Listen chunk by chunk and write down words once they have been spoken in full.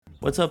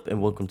What's up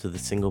and welcome to the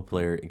Single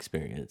Player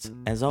Experience.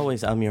 As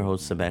always, I'm your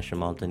host Sebastian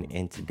Malton,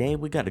 and today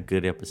we got a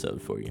good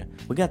episode for you.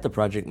 We got the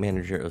project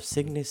manager of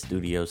Cygnus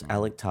Studios,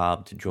 Alec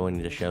Taub, to join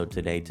the show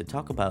today to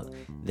talk about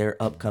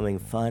their upcoming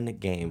fun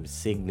game,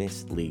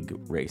 Cygnus League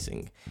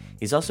Racing.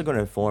 He's also going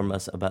to inform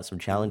us about some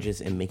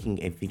challenges in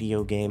making a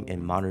video game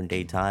in modern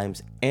day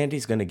times, and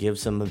he's going to give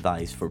some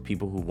advice for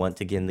people who want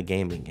to get in the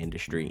gaming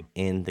industry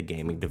in the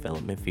gaming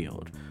development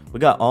field. We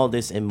got all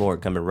this and more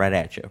coming right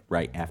at you,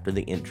 right after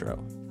the intro.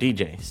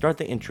 DJ, start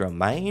the intro,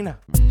 man.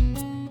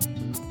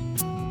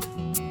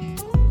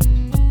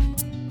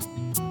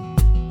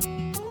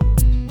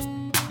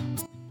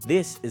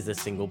 This is the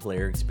Single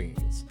Player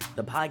Experience,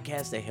 the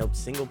podcast that helps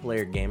single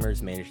player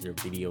gamers manage their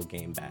video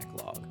game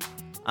backlog.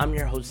 I'm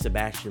your host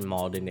Sebastian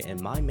Malden, and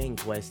my main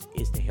quest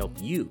is to help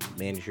you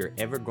manage your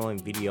ever-growing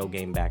video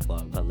game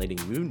backlog by letting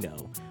you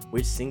know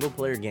which single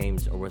player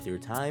games are worth your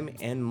time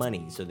and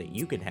money so that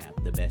you can have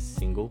the best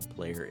single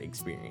player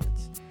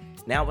experience.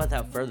 Now,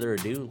 without further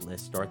ado,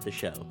 let's start the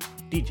show.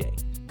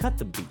 DJ, cut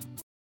the beat.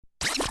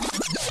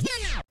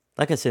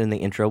 Like I said in the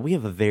intro, we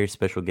have a very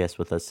special guest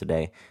with us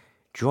today.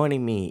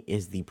 Joining me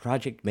is the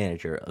project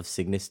manager of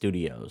Cygnus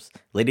Studios.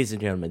 Ladies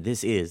and gentlemen,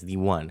 this is the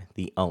one,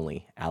 the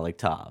only, Alec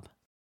Taub.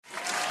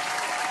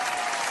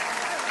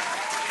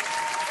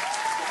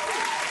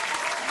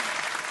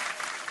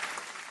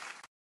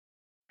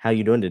 How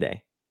you doing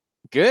today?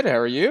 Good. How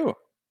are you?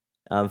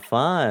 I'm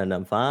fine.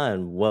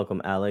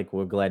 Welcome, Alec.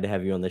 We're glad to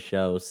have you on the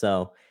show.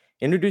 So,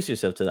 introduce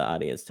yourself to the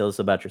audience. Tell us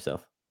about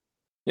yourself.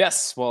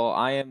 Yes. Well,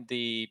 I am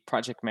the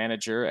project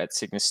manager at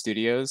Cygnus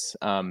Studios.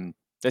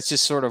 That's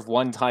just sort of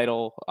one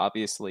title.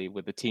 Obviously,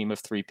 with a team of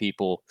 3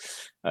 people,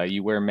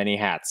 you wear many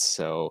hats.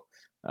 So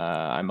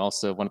I'm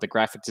also one of the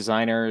graphic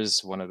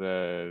designers, one of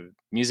the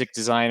music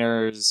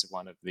designers,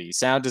 one of the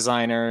sound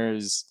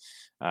designers.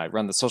 I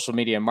run the social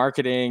media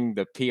marketing,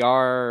 the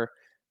PR.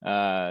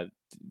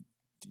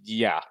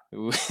 Yeah,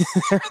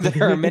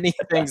 there are many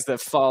things that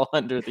fall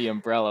under the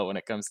umbrella when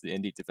it comes to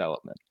indie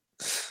development.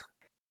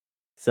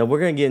 So we're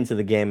going to get into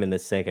the game in a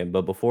second,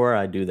 but before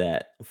I do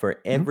that, for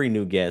every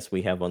new guest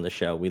we have on the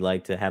show, we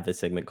like to have a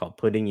segment called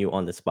Putting You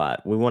on the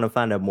Spot. We want to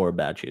find out more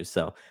about you.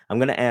 So I'm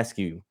going to ask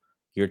you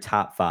your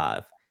top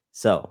 5.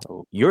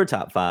 So your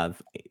top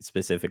 5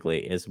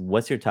 specifically is,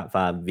 what's your top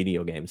 5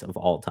 video games of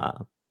all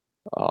time?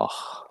 Oh,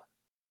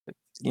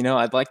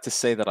 I'd like to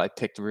say that I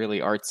picked really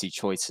artsy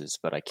choices,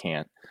 but I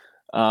can't.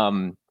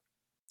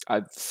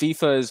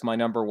 FIFA is my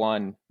number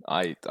one.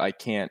 I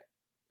can't,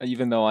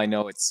 even though I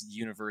know it's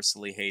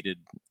universally hated.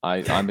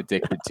 I'm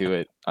addicted to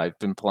it. I've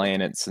been playing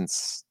it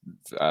since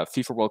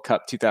FIFA World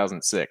Cup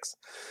 2006.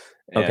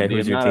 And Okay,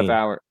 who's your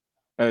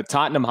team?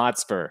 Tottenham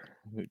Hotspur.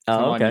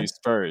 Come on, you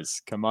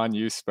Spurs. Come on,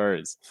 you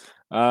Spurs.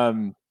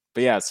 But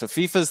yeah, so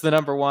FIFA's the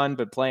number one.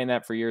 Been playing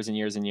that for years and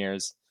years and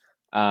years.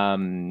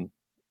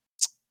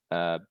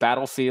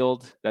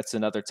 Battlefield, that's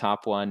another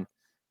top one.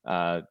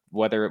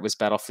 Whether it was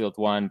Battlefield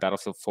 1,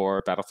 Battlefield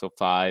 4, Battlefield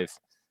 5,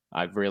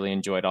 I've really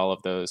enjoyed all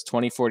of those.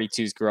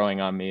 2042 is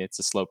growing on me. It's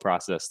a slow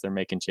process. They're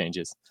making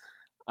changes.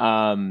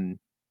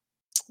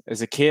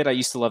 As a kid, I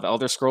used to love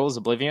Elder Scrolls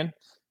Oblivion.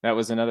 That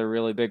was another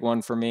really big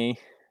one for me.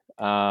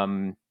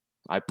 My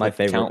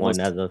favorite one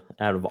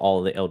out of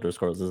all the Elder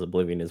Scrolls is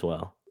Oblivion as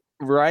well.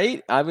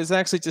 Right? I was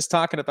actually just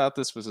talking about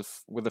this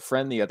with a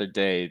friend the other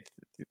day.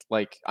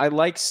 Like, I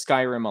like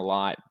Skyrim a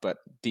lot, but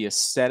the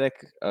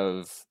aesthetic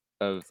of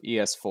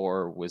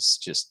ES4 was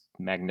just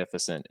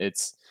magnificent.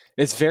 It's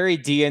very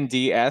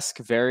D&D-esque,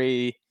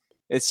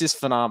 it's just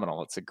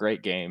phenomenal. It's a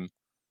great game.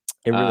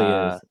 It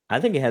really is. I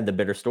think it had the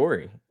better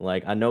story.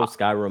 Like, I know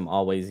Skyrim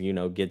always,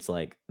 gets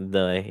like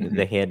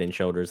the head and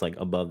shoulders like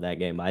above that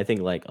game. I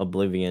think like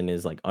Oblivion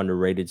is like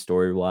underrated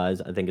story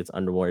wise. I think it's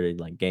underrated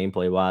like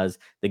gameplay wise.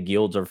 The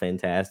guilds are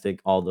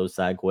fantastic. All those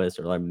side quests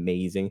are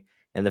amazing.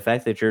 And the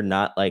fact that you're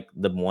not like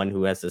the one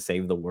who has to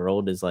save the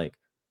world is like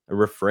a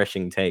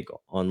refreshing take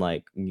on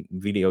like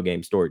video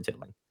game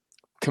storytelling.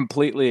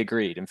 Completely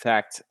agreed. In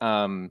fact,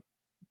 I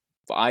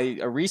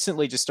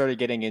recently just started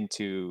getting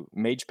into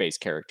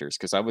mage-based characters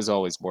because I was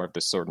always more of the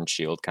sword and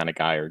shield kind of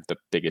guy, or the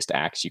biggest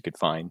axe you could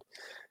find.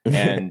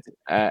 And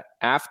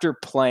after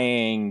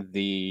playing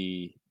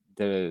the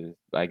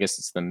I guess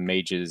it's the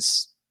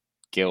Mages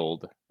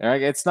Guild.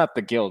 It's not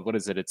the guild. What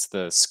is it? It's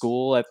the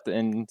school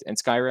in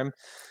Skyrim.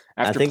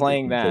 After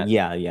playing that,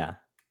 yeah.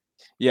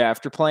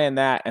 After playing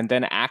that, and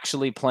then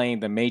actually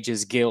playing the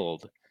Mages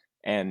Guild,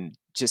 and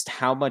just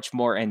how much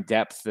more in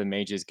depth the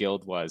Mages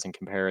Guild was in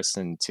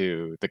comparison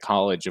to the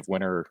College of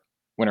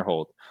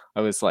Winterhold,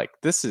 I was like,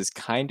 this is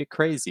kind of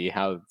crazy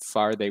how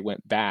far they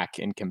went back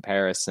in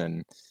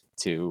comparison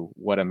to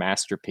what a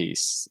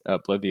masterpiece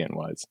Oblivion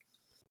was.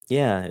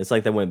 Yeah, it's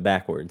like they went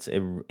backwards.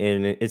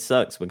 It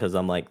sucks because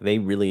I'm like, they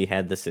really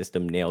had the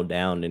system nailed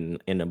down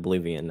in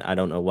Oblivion. I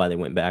don't know why they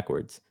went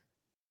backwards.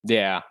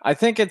 Yeah, I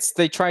think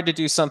they tried to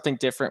do something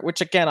different,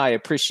 which again I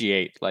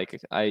appreciate. Like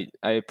I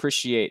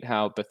appreciate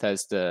how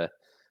Bethesda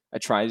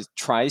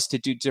tries to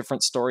do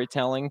different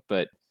storytelling,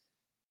 but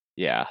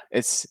yeah,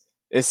 it's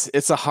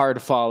a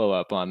hard follow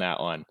up on that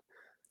one.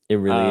 It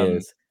really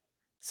is.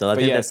 So I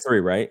But think that's yes, 3,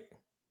 right?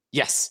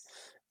 yes.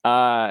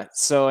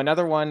 So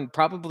another one,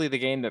 probably the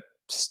game that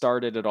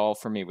started it all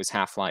for me was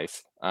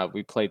Half-Life.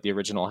 We played the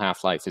original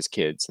Half-Life as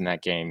kids, and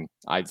that game,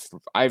 I've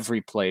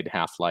replayed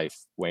Half-Life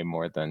way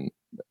more than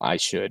I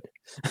should.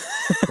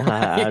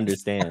 I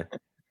understand.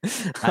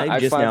 I I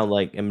just find, now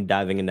like am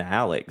diving into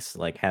Alex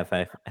like half,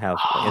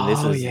 and this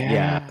oh is yeah,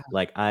 yeah.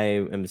 like I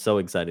am so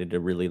excited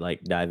to really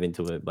like dive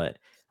into it, but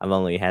I've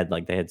only had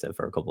like the headset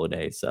for a couple of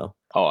days, so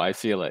Oh, I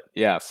feel it.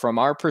 Yeah, from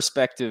our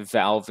perspective,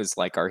 Valve is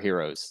like our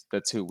heroes.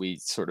 That's who we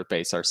sort of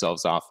base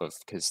ourselves off of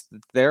because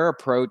their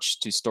approach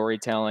to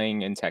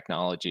storytelling and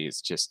technology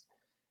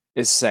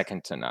is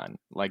second to none.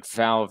 Like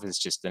Valve is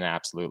just an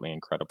absolutely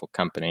incredible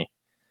company.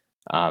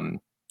 Um,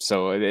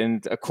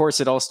 and of course,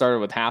 it all started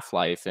with Half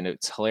Life, and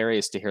it's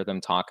hilarious to hear them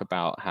talk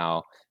about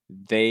how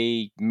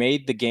they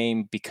made the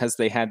game because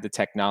they had the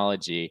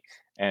technology,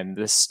 and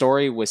the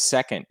story was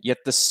second. Yet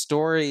the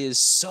story is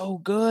so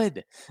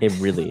good. it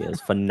really is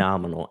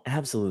phenomenal,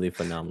 absolutely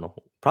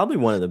phenomenal. Probably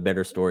one of the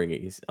better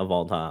stories of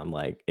all time.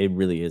 Like it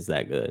really is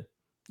that good.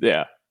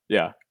 Yeah,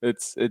 yeah.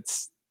 It's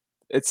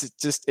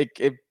just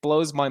it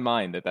blows my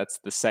mind that that's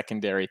the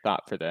secondary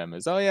thought for them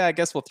is, oh yeah, I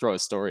guess we'll throw a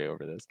story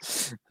over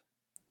this.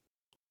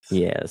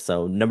 Yeah.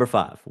 So number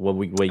 5, what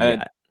you And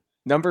got?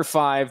 number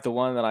 5, the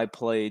one that I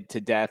played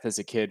to death as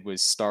a kid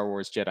was Star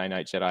Wars Jedi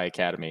Knight Jedi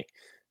Academy.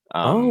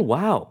 Oh Um,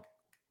 wow.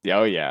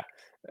 oh yeah,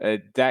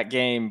 that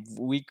game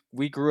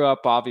we grew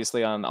up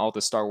obviously on all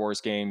the Star Wars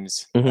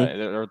games, Hmm.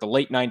 or the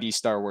late '90s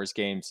Star Wars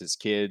games as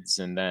kids,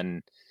 and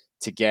then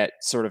to get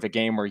sort of a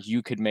game where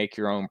you could make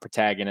your own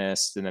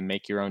protagonist and then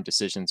make your own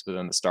decisions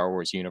within the Star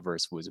Wars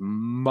universe was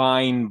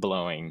mind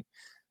blowing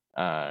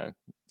uh,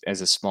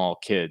 as a small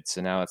kid.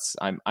 So now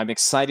I'm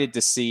excited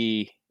to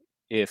see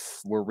if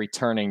we're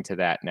returning to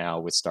that now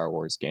with Star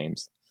Wars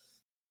games.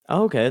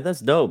 Okay,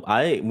 that's dope.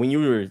 I when you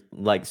were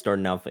like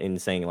starting off in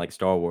saying like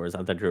Star Wars,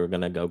 I thought you were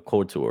gonna go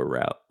KOTOR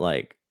route,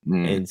 like,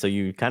 Mm. and so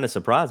you kind of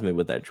surprised me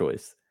with that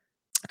choice.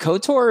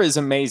 KOTOR is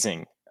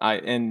amazing.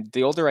 And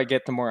the older I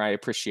get, the more I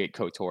appreciate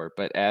KOTOR.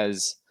 But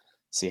as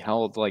see how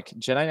old, like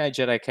Jedi Knight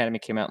Jedi Academy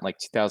came out in like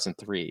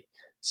 2003,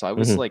 so I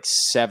was Hmm. like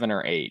 7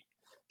 or 8.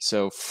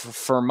 So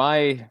for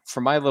my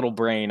little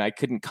brain, I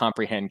couldn't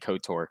comprehend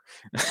KOTOR.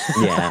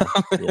 Yeah,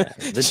 yeah.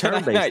 The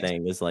Jedi turn-based Knight,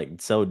 thing is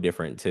like so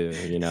different too,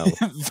 you know.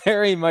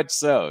 very much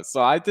so.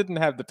 So I didn't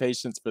have the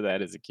patience for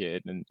that as a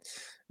kid, and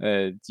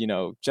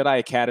Jedi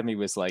Academy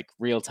was like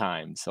real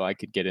time, so I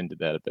could get into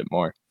that a bit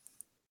more.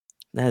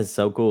 That is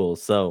so cool.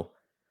 So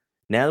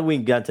now that we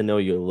got to know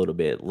you a little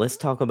bit, let's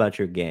talk about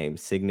your game,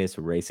 Cygnus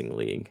Racing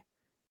League.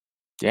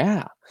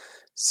 Yeah.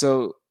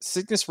 So,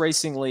 Cygnus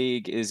Racing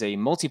League is a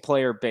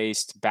multiplayer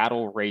based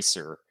battle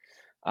racer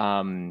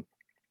um,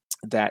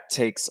 that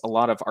takes a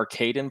lot of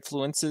arcade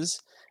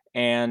influences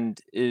and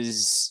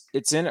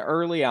it's in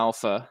early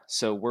alpha.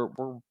 So, we're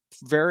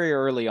very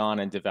early on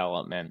in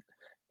development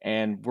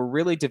and we're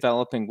really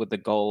developing with the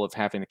goal of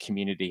having the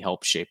community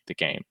help shape the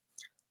game.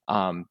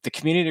 The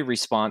community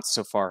response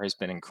so far has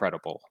been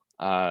incredible.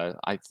 A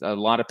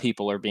lot of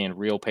people are being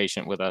real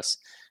patient with us,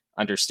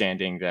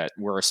 understanding that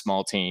we're a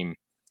small team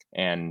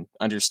and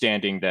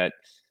understanding that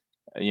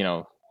you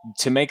know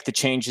to make the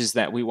changes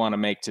that we want to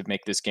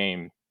make this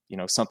game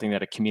something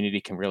that a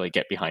community can really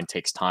get behind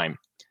takes time.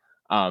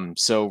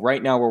 So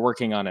right now we're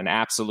working on an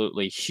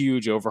absolutely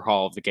huge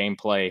overhaul of the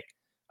gameplay,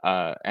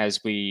 as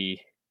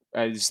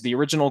the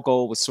original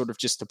goal was sort of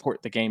just to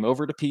port the game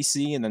over to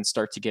PC and then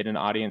start to get an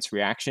audience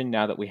reaction.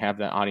 Now that we have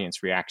that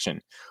audience reaction,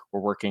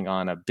 we're working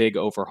on a big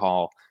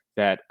overhaul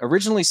that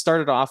originally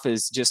started off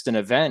as just an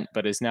event,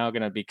 but is now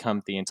going to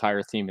become the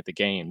entire theme of the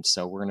game.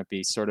 So we're going to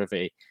be sort of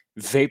a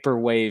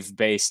vaporwave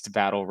based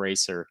battle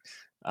racer,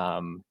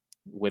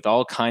 with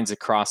all kinds of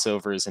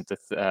crossovers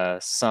into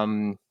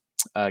some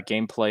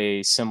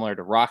gameplay similar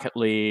to Rocket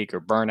League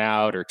or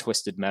Burnout or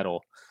Twisted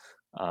Metal.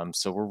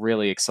 So we're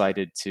really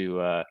excited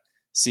to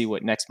see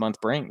what next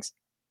month brings.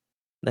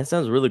 That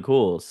sounds really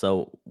cool.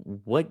 So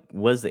what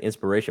was the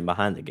inspiration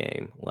behind the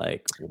game?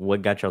 Like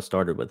what got y'all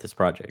started with this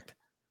project?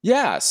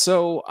 Yeah,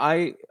 so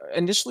I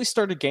initially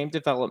started game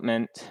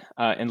development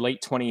in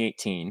late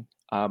 2018.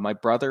 My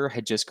brother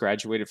had just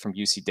graduated from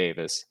UC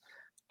Davis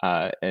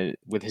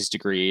with his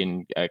degree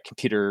in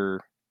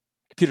computer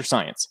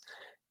science,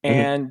 Mhm.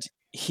 and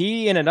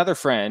he and another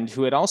friend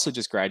who had also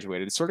just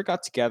graduated sort of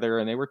got together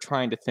and they were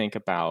trying to think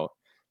about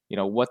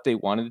what they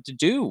wanted to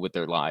do with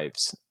their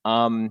lives.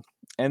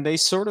 And they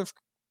sort of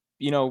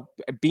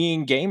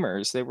being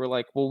gamers, they were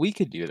like, well, we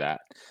could do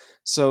that.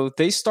 So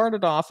they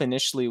started off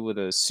initially with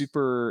a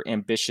super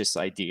ambitious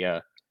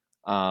idea.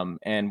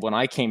 And when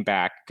I came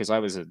back, because I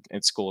was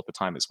in school at the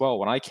time as well,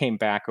 when I came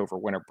back over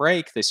winter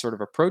break, they sort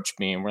of approached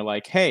me and were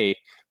like, hey,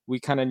 we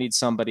kind of need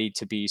somebody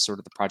to be sort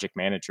of the project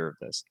manager of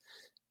this.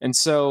 And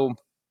so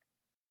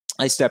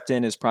I stepped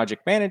in as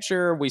project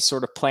manager. We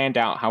sort of planned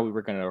out how we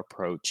were going to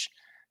approach,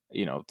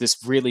 this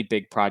really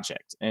big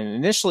project. And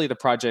initially, the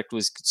project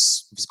was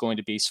going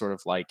to be sort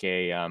of like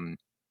a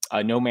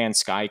No Man's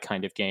Sky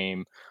kind of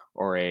game,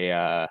 or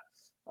a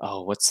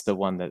oh, what's the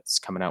one that's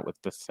coming out with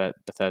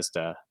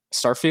Bethesda?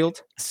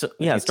 Starfield, So I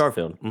yeah, think it's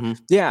Starfield.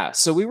 yeah.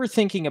 So we were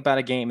thinking about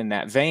a game in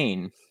that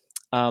vein.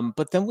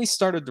 But then we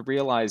started to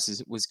realize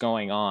as it was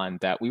going on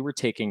that we were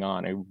taking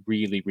on a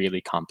really, really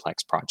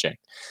complex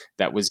project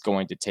that was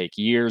going to take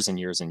years and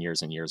years and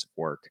years and years of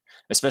work,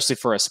 especially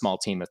for a small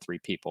team of 3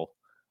 people.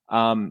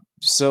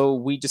 So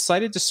we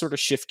decided to sort of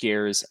shift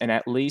gears and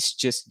at least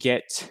just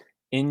get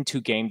into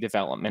game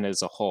development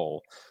as a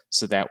whole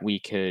so that we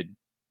could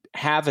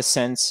have a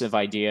sense of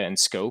idea and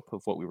scope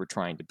of what we were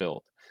trying to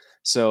build.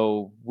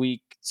 So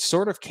we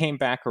sort of came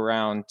back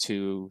around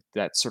to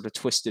that sort of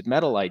twisted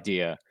metal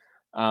idea.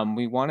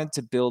 We wanted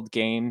to build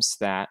games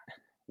that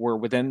were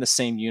within the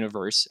same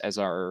universe as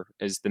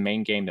the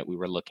main game that we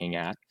were looking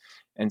at,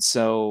 and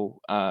so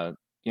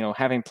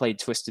having played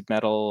Twisted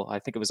Metal, I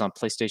think it was on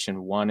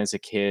PlayStation One as a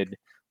kid.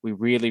 We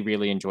really,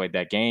 really enjoyed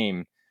that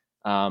game,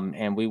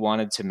 and we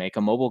wanted to make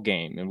a mobile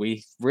game, and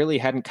we really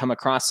hadn't come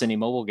across any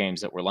mobile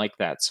games that were like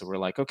that. So we're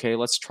like, okay,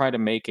 let's try to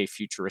make a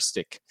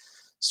futuristic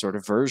sort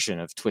of version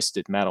of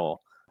Twisted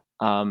Metal.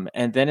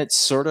 And then it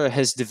sort of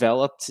has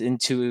developed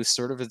into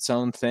sort of its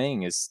own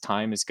thing as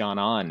time has gone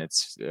on.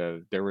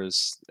 There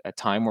was a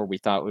time where we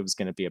thought it was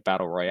going to be a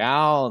battle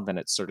royale, and then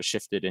it sort of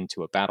shifted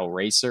into a battle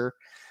racer.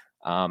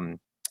 Um,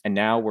 and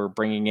now we're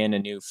bringing in a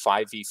new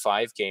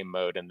 5v5 game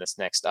mode in this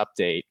next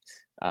update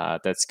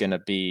that's going to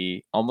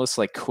be almost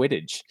like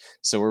Quidditch.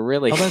 So we're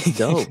really Oh, that's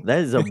dope. That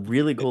is a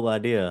really cool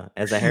idea.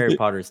 As a Harry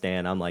Potter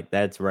stan, I'm like,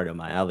 that's right up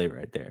my alley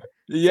right there.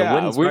 So what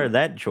yeah, inspired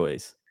that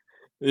choice?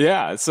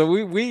 so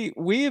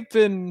we have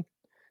been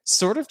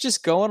sort of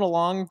just going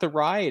along the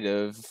ride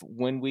of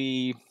when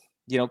we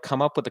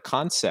come up with a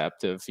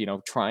concept of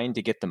trying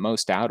to get the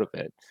most out of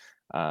it,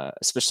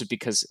 especially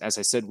because, as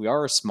I said, we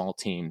are a small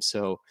team,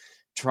 so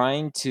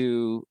trying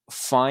to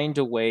find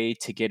a way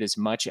to get as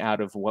much out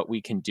of what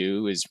we can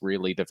do is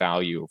really the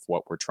value of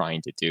what we're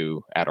trying to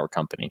do at our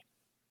company.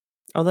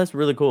 Oh, that's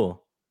really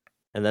cool.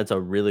 And that's a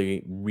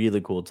really,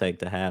 really cool take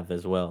to have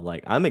as well.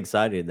 Like, I'm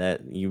excited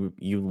that you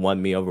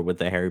won me over with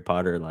the Harry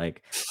Potter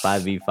like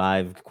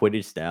 5v5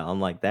 Quidditch style.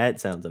 I'm like, that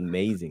sounds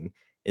amazing,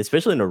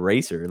 especially in a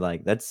racer.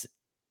 Like, that's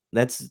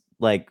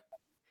like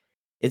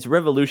it's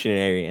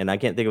revolutionary, and I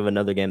can't think of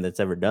another game that's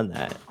ever done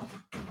that.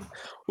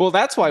 Well,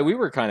 that's why we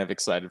were kind of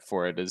excited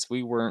for it, is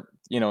we weren't,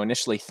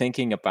 initially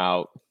thinking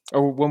about,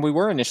 or when we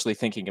were initially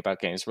thinking about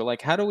games, we're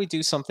like, how do we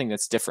do something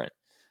that's different?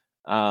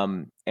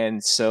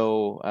 And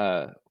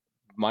so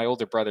my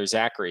older brother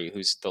Zachary,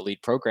 who's the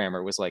lead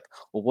programmer, was like,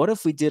 well, what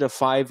if we did a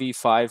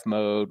 5v5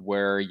 mode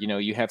where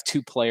you have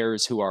 2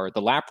 players who are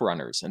the lap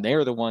runners, and they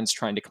are the ones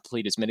trying to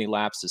complete as many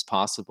laps as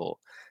possible.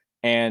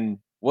 And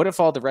what if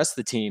all the rest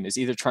of the team is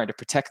either trying to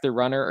protect their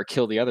runner or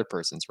kill the other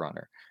person's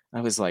runner?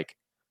 I was like,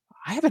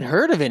 I haven't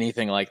heard of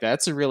anything like that.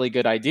 That's a really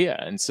good idea.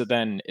 And so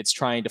then it's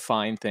trying to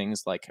find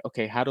things like,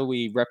 okay, how do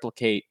we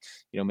replicate,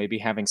 maybe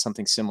having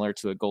something similar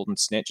to a golden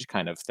snitch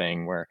kind of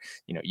thing where,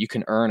 you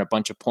can earn a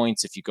bunch of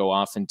points if you go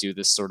off and do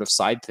this sort of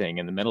side thing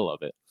in the middle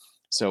of it.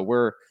 So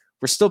we're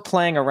still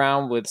playing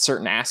around with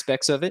certain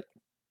aspects of it,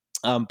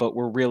 but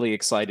we're really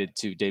excited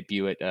to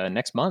debut it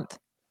next month.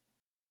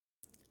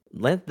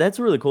 That's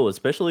really cool,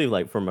 especially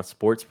like from a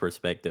sports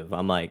perspective.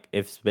 I'm like,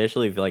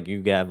 especially if like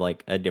you have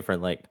like a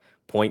different like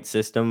point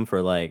system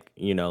for like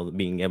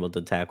being able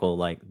to tackle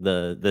like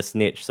the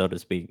snitch, so to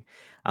speak.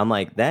 I'm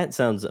like, that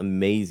sounds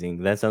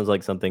amazing. That sounds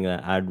like something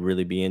that I'd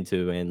really be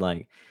into, and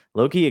like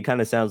low key, it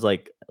kind of sounds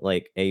like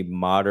a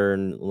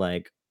modern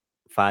like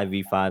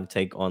 5v5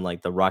 take on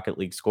like the Rocket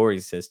League scoring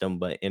system,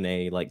 but in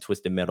a like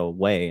twisted metal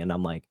way. And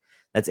I'm like,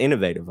 that's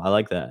innovative. I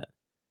like that.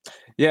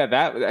 Yeah,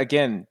 that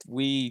again,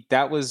 we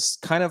that was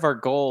kind of our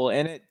goal,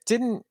 and it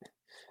didn't.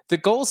 The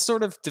goal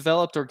sort of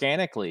developed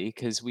organically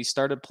because we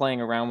started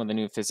playing around with the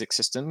new physics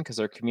system because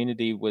our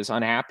community was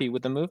unhappy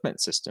with the movement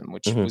system,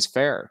 which Hmm. was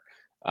fair.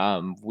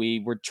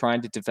 We were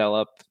trying to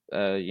develop,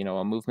 a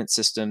movement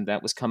system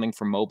that was coming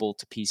from mobile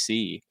to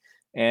PC,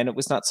 and it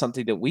was not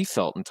something that we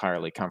felt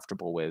entirely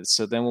comfortable with.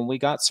 So then, when we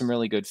got some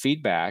really good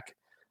feedback,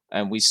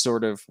 and we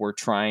sort of were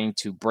trying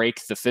to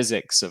break the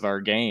physics of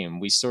our game,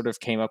 we sort of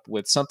came up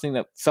with something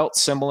that felt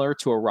similar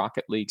to a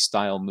Rocket League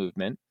style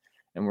movement,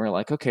 and we're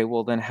like, okay,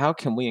 well then how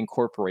can we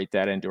incorporate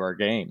that into our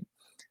game?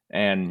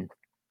 And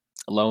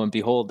lo and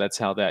behold, that's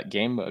how that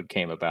game mode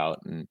came about.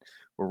 And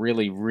we're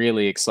really,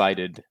 really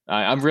excited.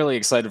 I'm really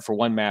excited for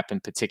one map in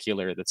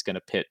particular that's going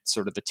to pit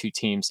sort of the 2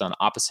 teams on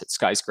opposite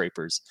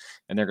skyscrapers,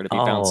 and they're going to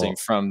be bouncing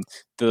Oh, from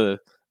the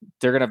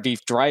they're going to be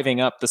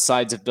driving up the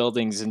sides of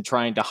buildings and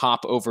trying to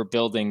hop over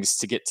buildings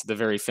to get to the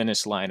very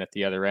finish line at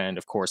the other end,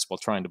 of course, while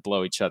trying to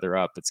blow each other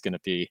up. It's going to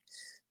be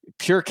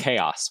pure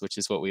chaos, which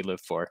is what we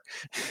live for.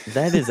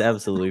 that is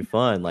absolutely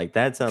fun. Like,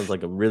 that sounds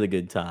like a really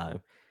good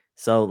time.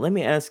 So, let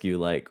me ask you,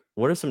 like,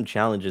 what are some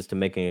challenges to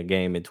making a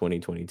game in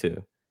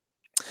 2022?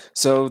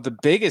 So the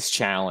biggest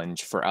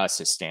challenge for us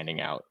is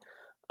standing out.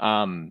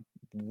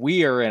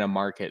 We are in a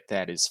market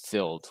that is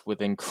filled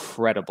with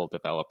incredible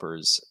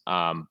developers,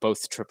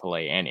 both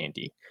AAA and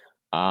indie.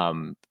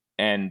 Um,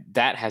 and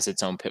that has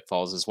its own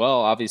pitfalls as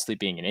well. Obviously,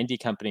 being an indie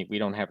company, we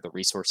don't have the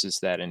resources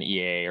that an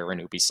EA or an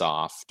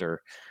Ubisoft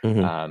or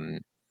Mhm. um,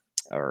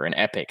 or an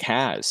Epic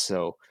has.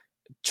 So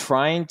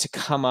trying to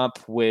come up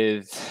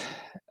with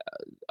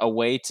a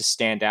way to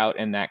stand out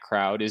in that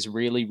crowd is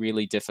really,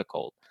 really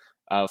difficult.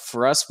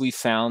 For us, we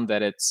found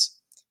that it's,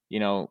 you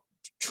know,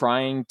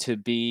 trying to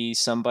be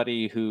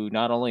somebody who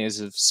not only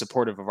is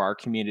supportive of our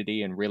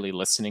community and really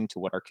listening to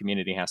what our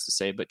community has to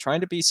say, but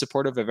trying to be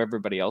supportive of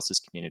everybody else's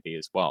community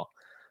as well.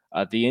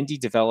 The indie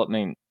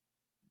development,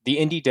 the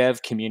indie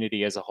dev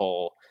community as a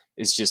whole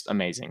is just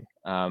amazing.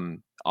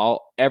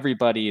 All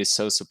everybody is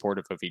so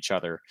supportive of each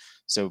other.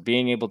 So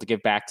being able to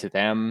give back to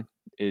them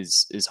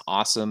is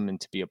awesome, and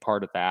to be a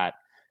part of that,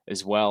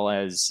 as well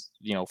as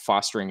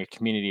fostering a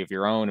community of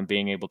your own and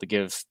being able to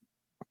give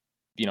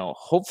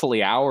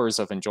hopefully hours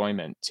of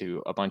enjoyment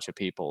to a bunch of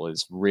people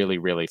is really,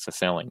 really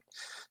fulfilling.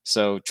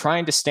 So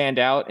trying to stand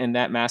out in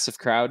that massive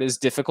crowd is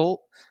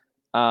difficult,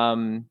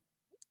 um,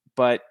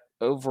 but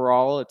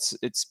overall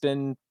it's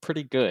been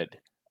pretty good.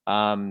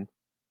 Um,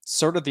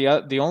 Sort of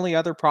the only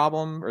other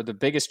problem, or the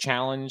biggest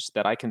challenge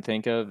that I can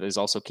think of, is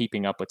also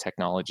keeping up with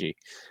technology.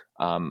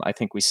 I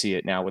think we see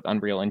it now with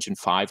Unreal Engine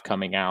 5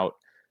 coming out.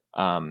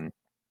 Um,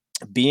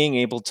 Being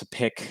able to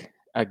pick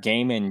a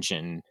game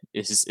engine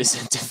is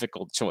a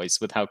difficult choice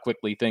with how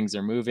quickly things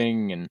are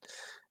moving, and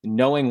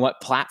knowing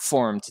what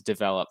platform to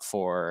develop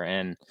for,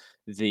 and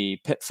the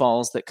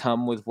pitfalls that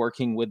come with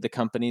working with the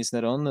companies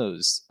that own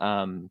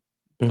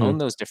Hmm.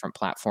 those different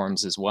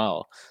platforms as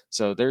well.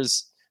 So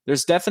there's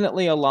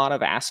definitely a lot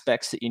of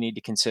aspects that you need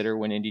to consider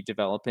when indie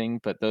developing,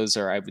 but those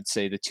are, I would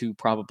say, the two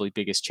probably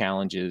biggest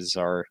challenges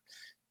are,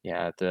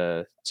 yeah,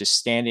 the just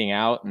standing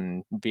out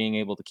and being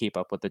able to keep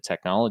up with the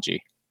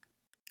technology.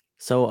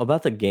 So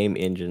about the game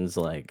engines,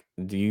 like,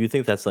 do you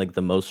think that's like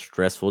the most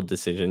stressful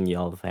decision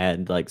y'all have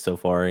had like so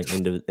far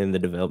in the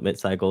development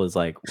cycle? Is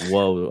like,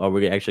 whoa, are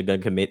we actually gonna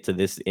commit to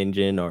this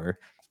engine, or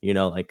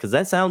like, because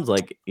that sounds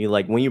like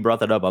like when you brought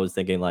that up, I was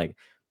thinking like,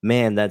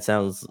 man, that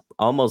sounds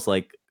almost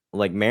like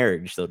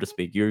marriage, so to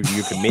speak.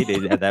 You're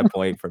committed at that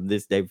point from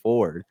this day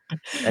forward.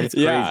 That is Yeah,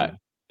 crazy.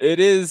 it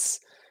is.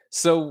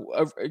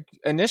 So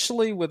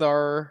initially with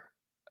our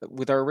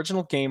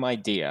original game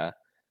idea,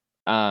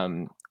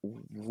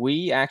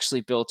 we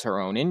actually built our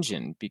own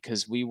engine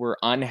because we were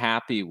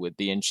unhappy with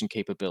the engine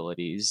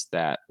capabilities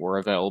that were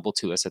available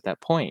to us at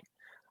that point.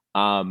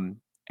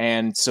 Um,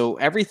 and so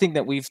everything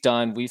that we've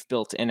done, we've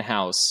built in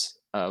house,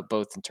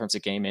 both in terms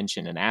of game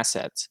engine and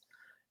assets.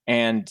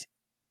 And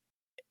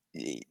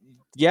y-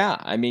 yeah,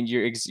 I mean,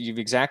 you've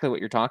exactly what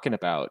you're talking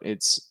about.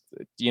 It's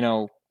you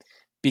know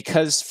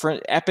because for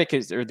Epic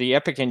is or the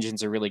Epic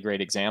engine's a really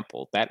great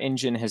example. That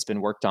engine has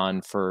been worked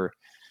on for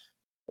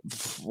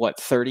what,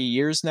 30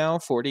 years now,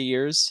 40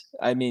 years.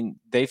 I mean,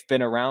 they've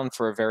been around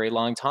for a very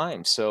long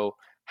time. So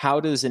how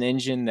does an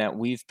engine that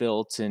we've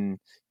built in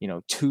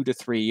 2 to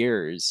 3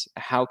 years,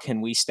 how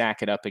can we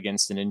stack it up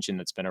against an engine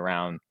that's been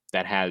around,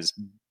 that has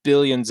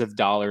billions of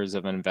dollars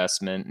of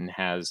investment and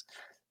has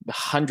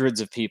hundreds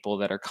of people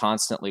that are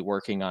constantly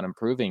working on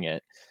improving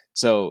it?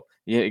 So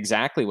yeah,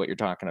 exactly what you're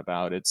talking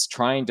about. It's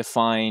trying to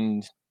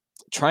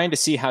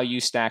see how you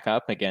stack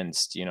up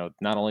against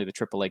not only the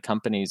AAA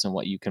companies and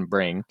what you can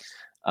bring,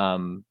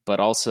 but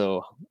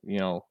also,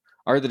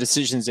 are the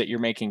decisions that you're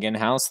making in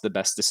house the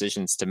best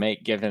decisions to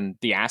make given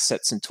the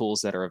assets and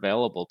tools that are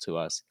available to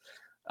us?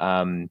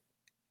 Um,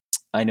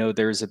 I know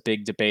there's a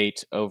big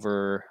debate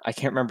over, I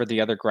can't remember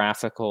the other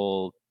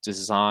graphical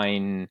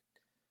design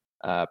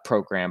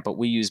program, but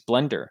we use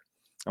Blender.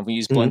 And we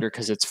use Mhm. Blender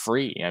because it's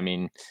free. I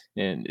mean,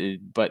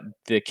 but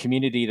the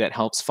community that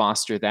helps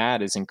foster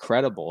that is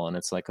incredible. And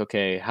it's like,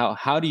 okay,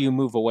 how do you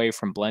move away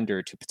from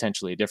Blender to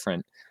potentially a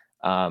different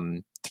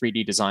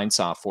 3D design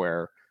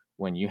software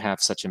when you have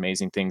such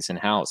amazing things in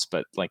house?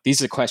 But like,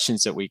 these are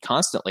questions that we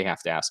constantly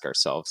have to ask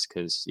ourselves,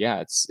 because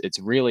yeah, it's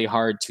really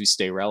hard to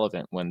stay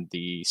relevant when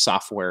the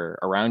software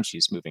around you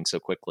is moving so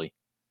quickly.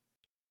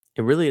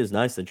 It really is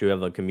nice that you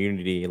have a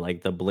community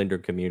like the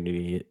Blender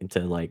community to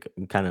like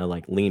kind of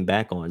like lean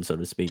back on, so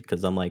to speak.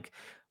 Because I'm like,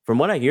 from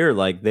what I hear,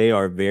 like they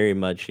are very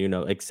much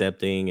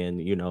accepting and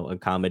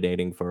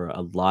accommodating for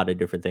a lot of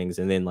different things.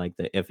 And then like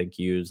the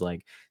FAQs,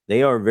 like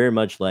they are very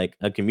much like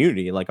a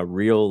community, like a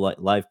real like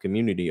life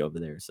community over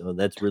there. So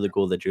that's really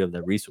cool that you have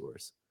that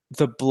resource.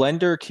 The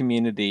Blender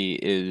community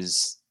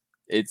is,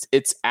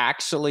 it's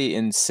actually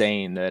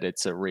insane that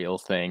it's a real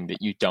thing that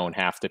you don't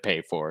have to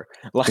pay for.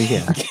 Like,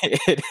 Yeah.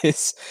 it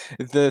is,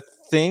 the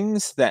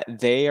things that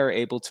they are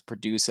able to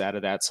produce out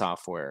of that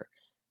software,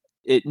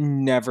 it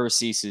never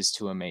ceases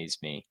to amaze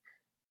me.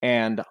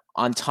 And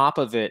on top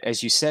of it,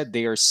 as you said,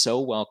 they are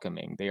so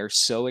welcoming, they are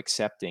so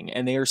accepting,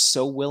 and they are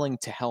so willing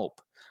to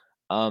help.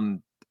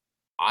 Um,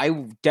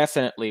 I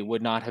definitely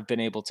would not have been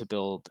able to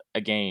build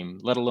a game,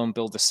 let alone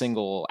build a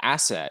single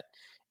asset,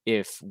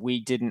 if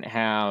we didn't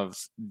have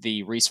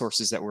the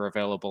resources that were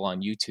available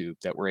on YouTube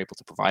that were able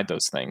to provide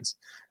those things.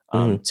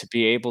 Hmm. To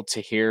be able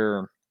to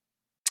hear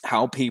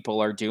how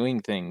people are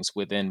doing things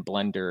within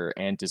Blender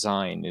and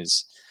design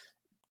is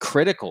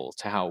critical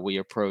to how we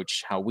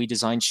approach how we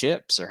design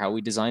ships or how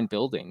we design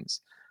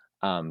buildings.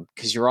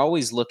 because you're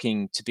always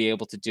looking to be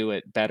able to do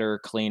it better,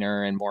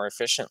 cleaner, and more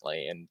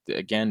efficiently. And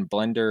again,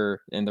 Blender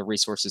and the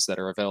resources that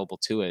are available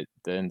to it,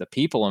 and the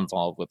people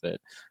involved with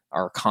it,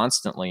 are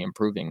constantly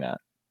improving that.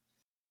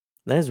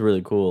 That is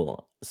really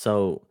cool.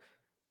 So,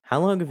 how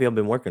long have y'all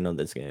been working on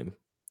this game?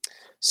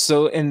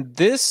 So in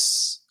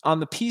this on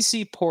the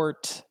PC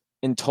port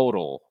in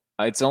total,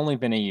 it's only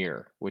been a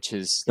year, which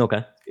is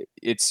Okay.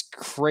 it's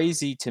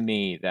crazy to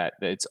me that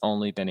it's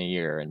only been a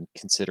year, and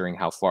considering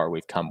how far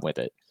we've come with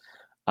it.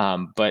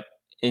 But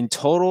in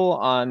total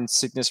on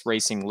Cygnus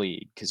Racing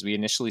League, because we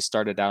initially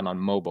started out on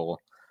mobile,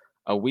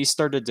 we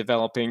started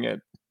developing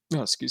it.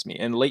 Oh, excuse me,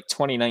 in late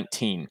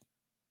 2019.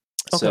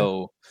 Okay.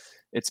 So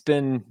it's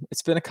been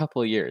a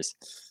couple of years.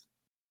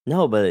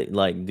 No, but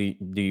like, do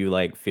you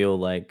like feel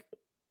like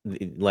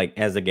like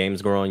as the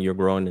game's growing, you're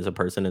growing as a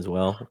person as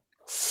well?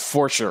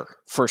 For sure,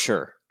 for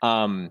sure.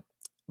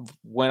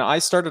 When I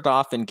started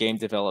off in game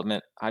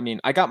development, I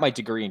mean, I got my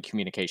degree in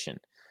communication,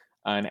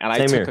 and I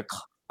Same took a here.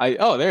 I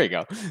oh there you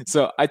go.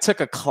 So I took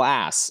a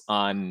class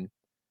on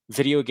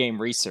video game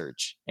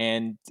research,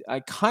 and I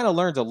kind of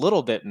learned a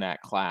little bit in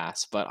that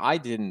class, but I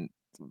didn't.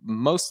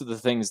 Most of the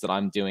things that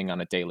I'm doing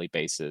on a daily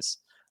basis,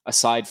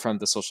 aside from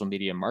the social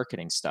media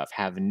marketing stuff,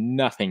 have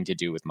nothing to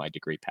do with my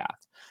degree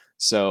path.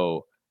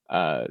 So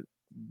uh,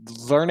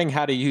 learning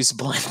how to use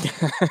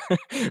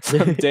Blender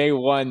from day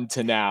one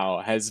to now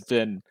has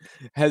been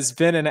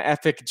an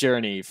epic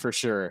journey for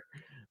sure.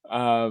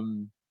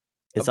 Um,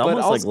 It's but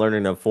almost like also,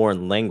 learning a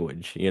foreign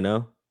language, you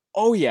know?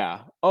 oh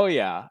yeah, oh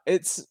yeah,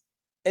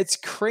 it's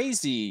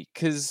crazy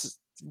because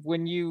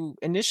when you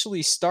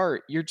initially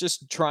start, you're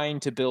just trying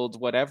to build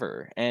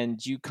whatever,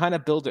 and you kind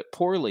of build it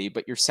poorly,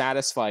 but you're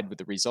satisfied with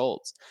the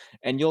results,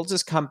 and you'll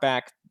just come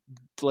back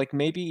like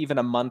maybe even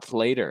a month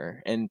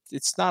later, and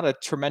it's not a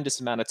tremendous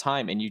amount of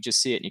time, and you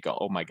just see it and you go,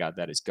 oh my god,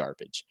 that is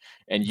garbage,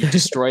 and you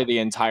destroy the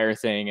entire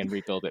thing and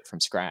rebuild it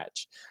from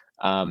scratch.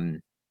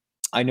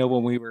 I know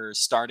when we were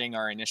starting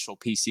our initial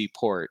PC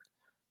port,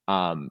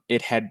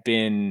 it had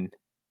been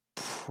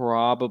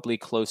probably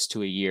close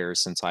to a year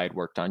since I had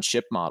worked on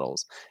ship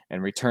models,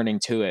 and returning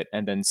to it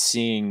and then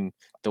seeing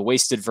the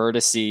wasted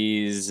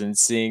vertices and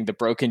seeing the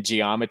broken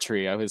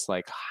geometry, I was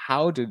like,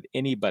 how did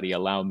anybody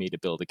allow me to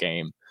build a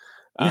game?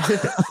 Uh,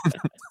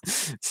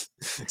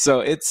 so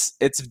it's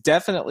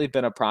definitely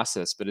been a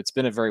process, but it's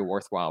been a very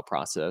worthwhile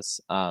process.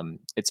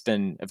 It's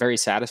been a very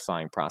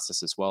satisfying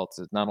process as well,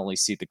 to not only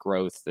see the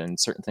growth and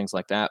certain things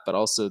like that, but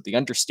also the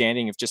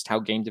understanding of just how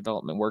game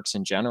development works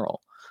in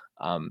general.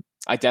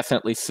 I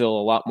definitely feel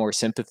a lot more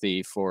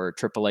sympathy for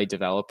AAA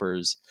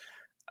developers,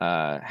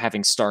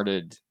 having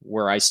started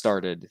where I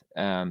started,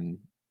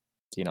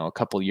 a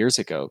couple years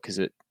ago, because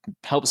it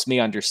helps me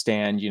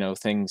understand,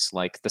 things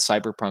like the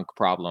cyberpunk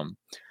problem,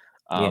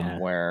 Yeah.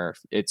 where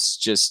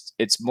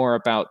it's more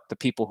about the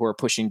people who are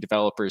pushing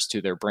developers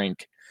to their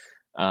brink,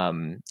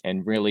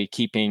 and really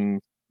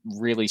keeping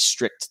really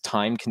strict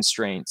time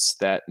constraints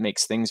that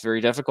makes things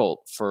very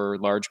difficult for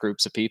large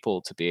groups of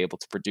people to be able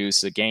to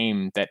produce a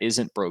game that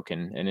isn't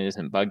broken and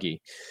isn't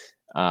buggy.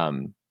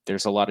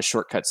 There's a lot of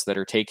shortcuts that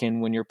are taken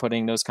when you're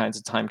putting those kinds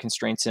of time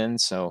constraints in.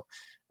 So,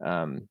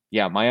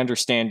 yeah, my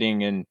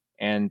understanding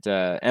and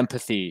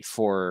empathy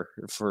for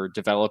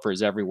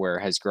developers everywhere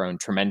has grown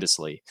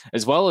tremendously,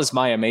 as well as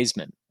my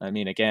amazement. I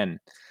mean, again,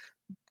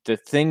 the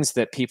things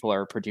that people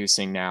are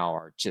producing now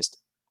are just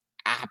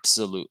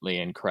absolutely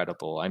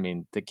incredible. I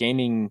mean, the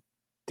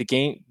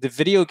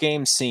video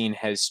game scene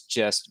has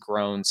just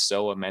grown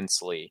so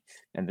immensely,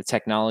 and the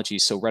technology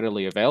is so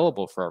readily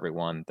available for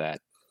everyone,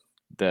 that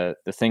the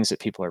things that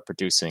people are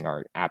producing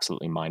are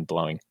absolutely mind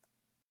blowing.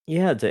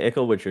 Yeah, to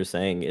echo what you're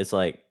saying, it's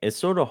like it's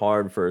sort of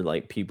hard for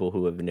like people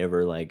who have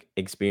never like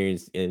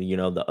experienced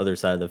the other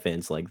side of the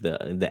fence, like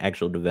the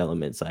actual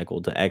development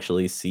cycle, to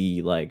actually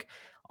see like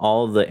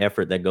all the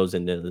effort that goes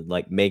into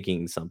like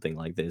making something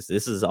like this.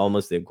 This is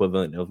almost the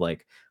equivalent of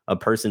like a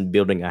person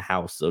building a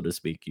house, so to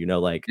speak.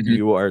 Like Hmm.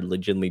 you are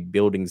legitimately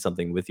building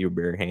something with your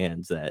bare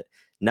hands that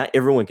not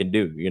everyone can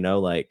do,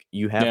 like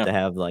you have Yeah, to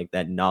have like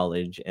that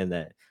knowledge and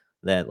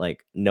that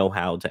like know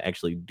how to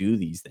actually do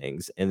these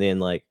things. And then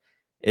like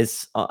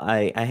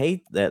I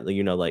hate that,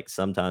 like,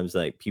 sometimes,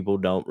 like, people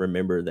don't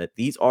remember that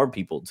these are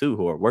people too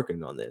who are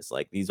working on this,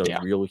 like, these are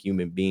yeah. real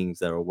human beings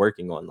that are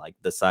working on, like,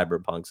 the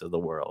cyberpunks of the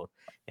world,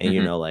 and,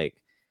 Hmm. like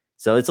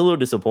so it's a little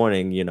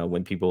disappointing,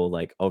 when people,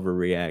 like,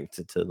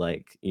 overreact to,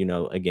 like,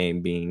 a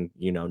game being,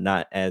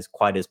 not as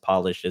quite as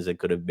polished as it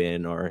could have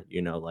been, or,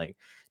 like,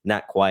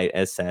 not quite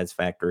as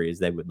satisfactory as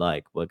they would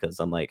like, because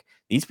I'm like,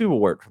 these people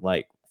worked,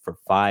 like, for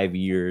 5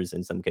 years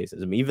in some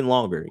cases, I mean, even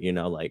longer,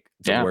 like,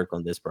 to Yeah, work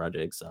on this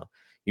project, so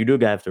you do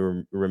have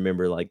to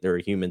remember like there are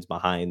humans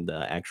behind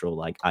the actual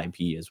like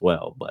IP as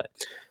well. But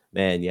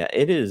man, yeah,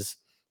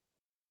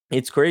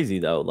 it's crazy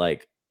though.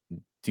 Like,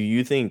 do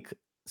you think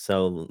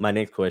so? My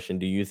next question: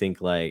 do you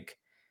think like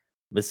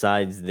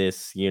besides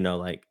this,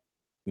 like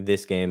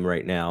this game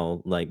right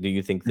now, like do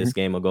you think hmm, this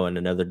game will go in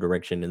another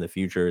direction in the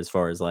future as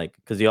far as like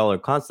because y'all are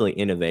constantly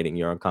innovating,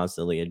 you're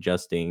constantly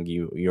adjusting,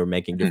 you're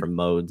making hmm. different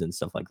modes and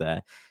stuff like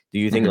that. Do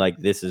you think Mhm. like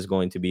this is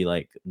going to be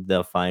like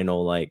the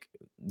final like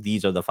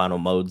these are the final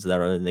modes that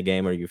are in the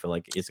game, or you feel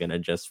like it's gonna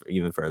adjust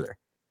even further?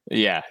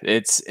 Yeah,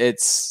 it's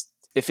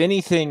if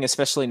anything,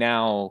 especially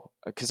now,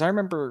 because I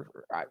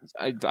remember,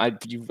 I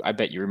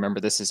bet you remember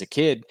this as a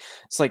kid.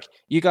 It's like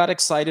you got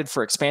excited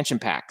for expansion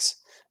packs.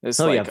 It's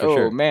Oh yeah, like, for oh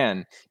sure.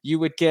 man, you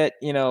would get,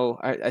 I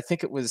think I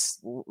think it was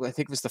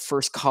the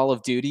first Call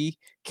of Duty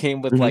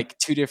came with Hmm. like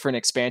two different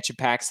expansion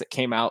packs that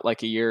came out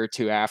like a year or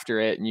two after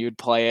it, and you would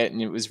play it,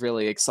 and it was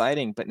really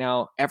exciting. But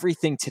now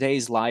everything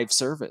today's live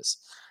service.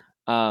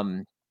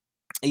 Um,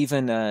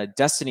 Even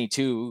Destiny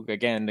 2,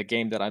 again, the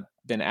game that I've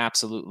been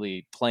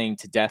absolutely playing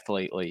to death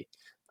lately.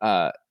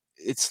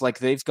 It's like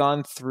they've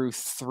gone through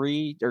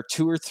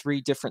two or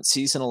three different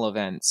seasonal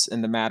events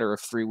in the matter of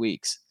 3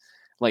 weeks.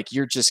 Like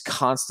you're just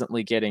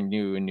constantly getting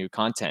new and new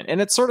content,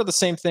 and it's sort of the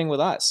same thing with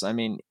us. I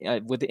mean,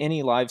 with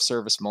any live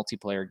service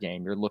multiplayer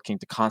game, you're looking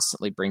to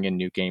constantly bring in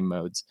new game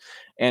modes,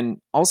 and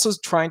also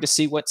trying to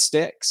see what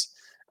sticks.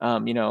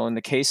 In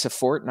the case of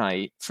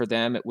Fortnite, for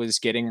them, it was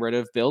getting rid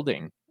of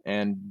building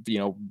and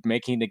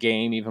making the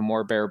game even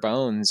more bare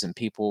bones, and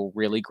people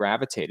really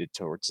gravitated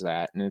towards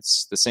that. And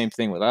it's the same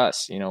thing with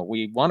us.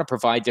 We want to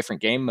provide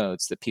different game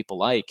modes that people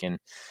like, and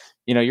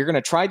you're going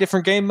to try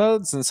different game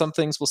modes, and some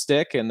things will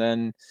stick and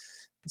then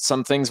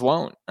some things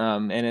won't.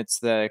 And it's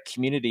the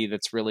community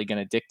that's really going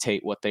to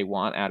dictate what they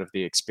want out of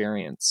the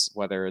experience,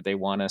 whether they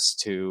want us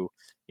to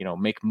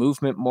make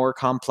movement more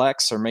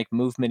complex or make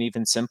movement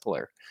even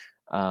simpler.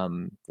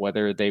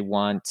 Whether they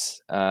want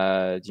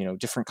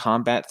different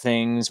combat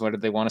things, whether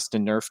they want us to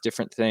nerf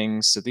different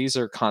things. So these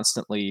are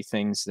constantly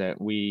things that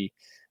we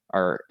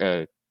are,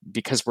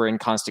 because we're in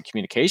constant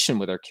communication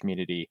with our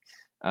community,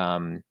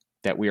 um,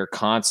 that we are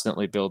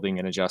constantly building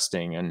and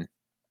adjusting. And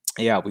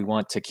yeah, we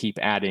want to keep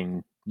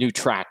adding new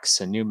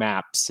tracks and new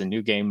maps and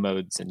new game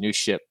modes and new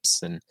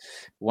ships, and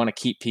we want to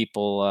keep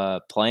people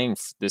playing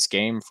this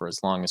game for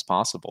as long as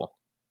possible.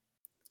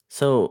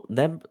 So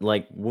that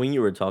like when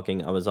you were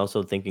talking, I was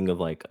also thinking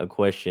of like a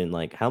question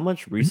like how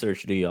much Mhm.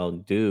 research do y'all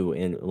do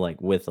in like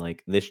with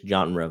like this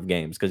genre of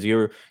games? Because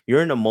you're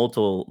in a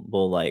multiple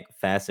like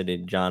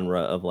faceted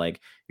genre of like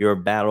you're a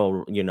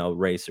battle,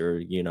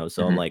 racer,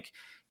 so I'm Mhm. like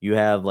you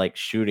have like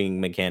shooting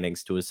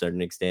mechanics to a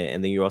certain extent,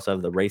 and then you also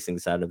have the racing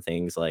side of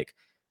things. Like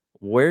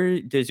where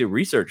does your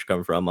research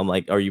come from? I'm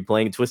like, are you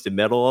playing Twisted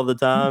Metal all the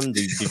time?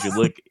 Did you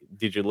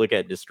look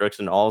at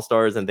Destruction All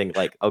Stars and think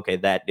like, okay,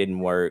 that didn't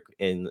work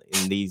in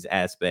these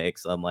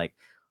aspects? I'm like,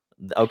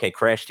 okay,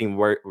 Crash Team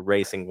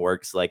Racing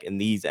works like in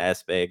these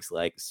aspects,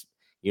 like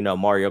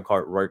Mario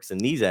Kart works in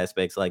these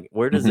aspects. Like,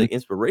 where does Mhm. the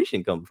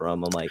inspiration come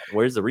from? I'm like,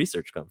 where's the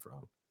research come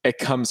from? It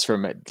comes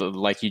from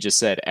like you just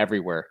said,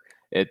 everywhere.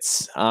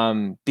 It's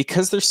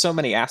because there's so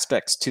many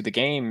aspects to the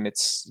game.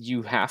 It's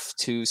you have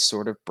to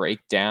sort of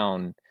break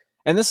down,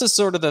 and this is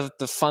sort of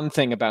the fun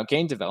thing about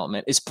game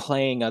development is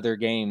playing other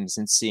games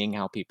and seeing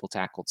how people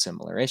tackled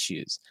similar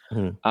issues.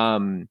 Mhm.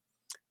 um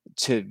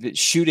to the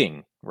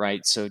shooting,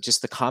 right? So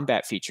just the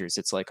combat features,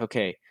 it's like,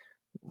 okay,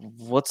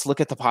 let's look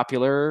at the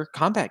popular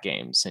combat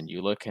games. And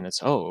you look and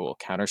it's, oh, well,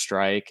 Counter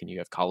Strike, and you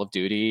have Call of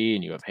Duty,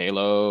 and you have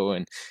Halo.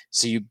 And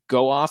so you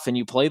go off and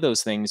you play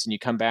those things, and you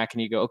come back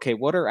and you go, okay,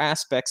 what are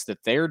aspects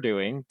that they're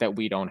doing that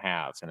we don't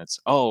have? And it's,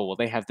 oh, well,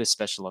 they have this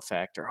special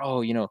effect, or,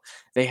 oh,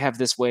 they have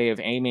this way of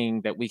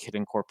aiming that we could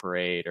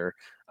incorporate. Or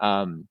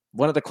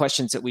one of the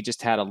questions that we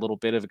just had a little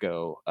bit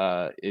ago,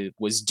 it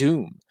was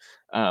Doom.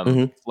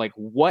 Mhm. Like,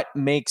 what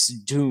makes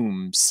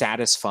Doom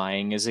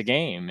satisfying as a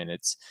game? And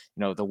it's,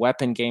 the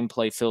weapon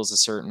gameplay feels a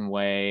certain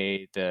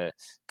way, the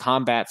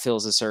combat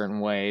feels a certain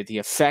way, the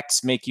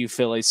effects make you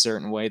feel a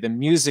certain way, the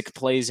music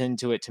plays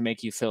into it to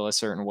make you feel a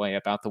certain way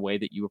about the way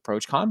that you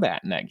approach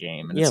combat in that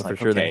game. And Yeah, it's for like,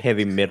 sure. The okay.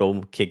 heavy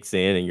metal kicks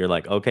in, and you're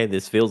like, okay,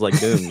 this feels like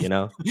Doom.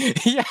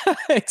 Yeah,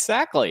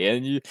 exactly.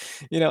 And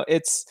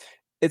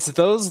it's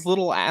those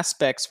little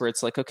aspects where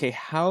it's like, okay,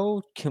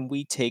 how can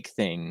we take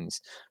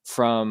things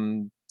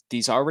from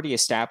these already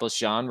established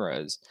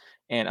genres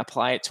and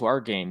apply it to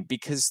our game?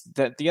 Because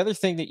the other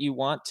thing that you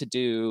want to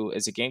do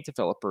as a game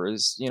developer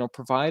is,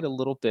 provide a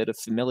little bit of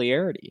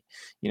familiarity.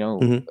 You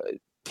know, Mhm.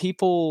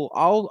 people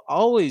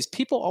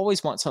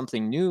always want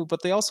something new,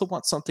 but they also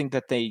want something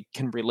that they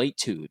can relate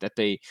to, that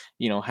they,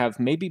 have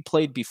maybe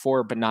played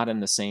before, but not in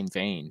the same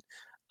vein.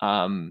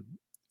 um,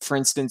 for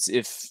instance,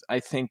 if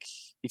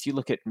you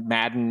look at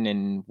Madden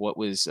and what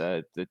was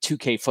the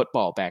 2K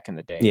football back in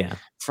the day, Yeah.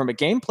 from a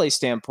gameplay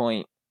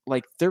standpoint,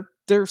 like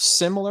they're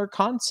similar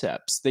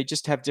concepts. They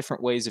just have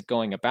different ways of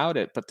going about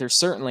it. But there's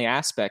certainly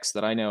aspects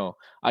that I know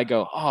I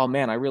go, oh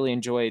man, I really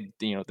enjoyed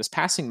this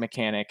passing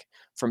mechanic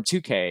from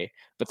 2K.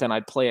 But then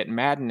I'd play it in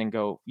Madden and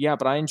go, yeah,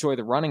 but I enjoy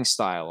the running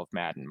style of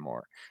Madden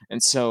more.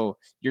 And so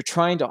you're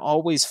trying to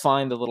always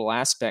find the little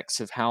aspects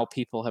of how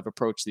people have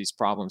approached these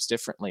problems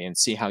differently and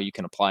see how you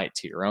can apply it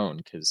to your own.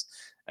 Because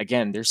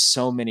again, there's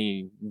so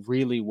many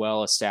really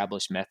well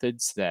established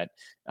methods that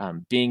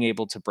being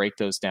able to break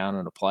those down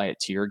and apply it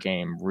to your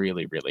game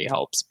really, really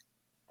helps.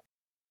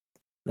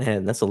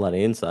 Man, that's a lot of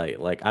insight.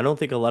 Like, I don't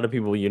think a lot of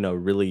people,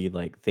 really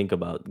like think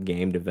about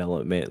game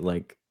development,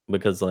 like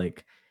because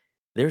like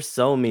there's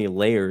so many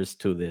layers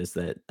to this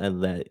that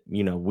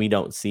we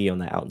don't see on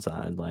the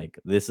outside. Like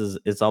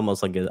it's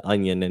almost like an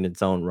onion in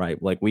its own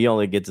right. Like we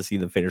only get to see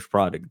the finished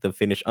product, the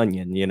finished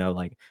onion.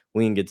 Like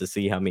we didn't get to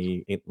see how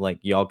like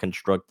y'all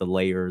construct the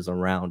layers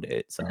around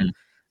it. So Mhm.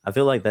 I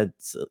feel like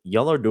that's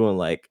y'all are doing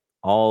like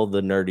all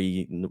the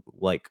nerdy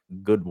like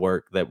good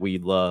work that we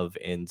love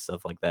and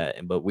stuff like that,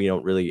 and but we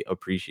don't really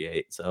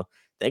appreciate. So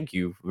thank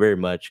you very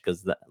much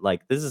because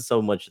like this is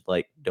so much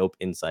like dope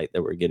insight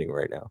that we're getting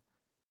right now.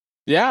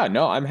 Yeah,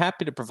 no, I'm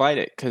happy to provide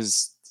it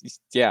because,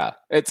 yeah,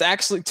 it's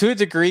actually to a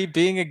degree,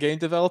 being a game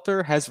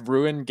developer has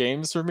ruined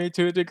games for me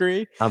to a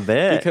degree I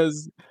bet.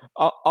 because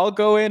I'll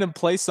go in and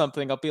play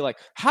something. I'll be like,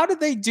 how did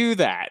they do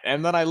that?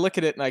 And then I look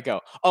at it and I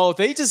go, oh,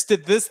 they just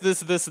did this, this,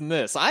 this, and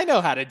this. I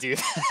know how to do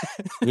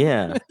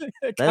Yeah, that.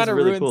 It that's kind of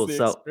really ruins cool. the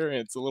So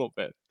experience a little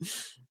bit.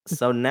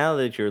 so now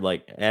that you're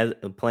like as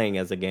playing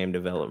as a game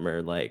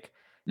developer, like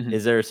Mhm.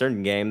 is there a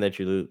certain game that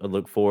you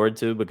look forward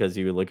to because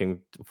you're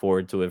looking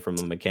forward to it from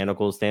a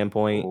mechanical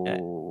standpoint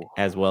Oh,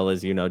 as well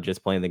as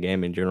just playing the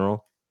game in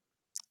general?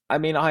 I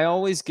mean, I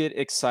always get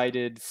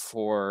excited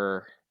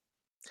for.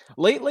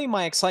 Lately,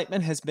 my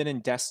excitement has been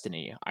in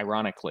Destiny,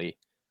 ironically.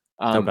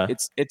 Okay.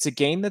 It's a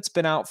game that's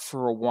been out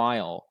for a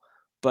while,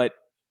 but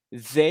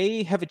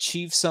they have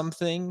achieved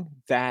something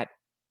that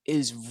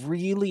is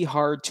really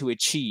hard to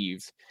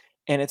achieve,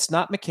 and it's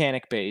not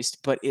mechanic based,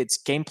 but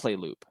it's gameplay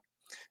loop.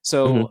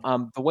 So,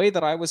 Mhm. the way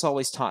that I was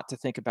always taught to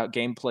think about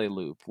gameplay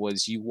loop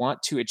was you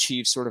want to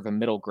achieve sort of a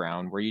middle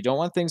ground where you don't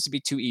want things to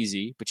be too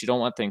easy, but you don't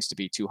want things to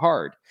be too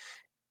hard.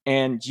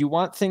 And you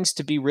want things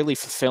to be really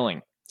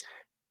fulfilling,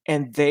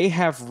 and they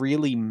have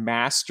really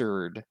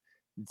mastered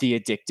the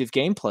addictive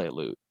gameplay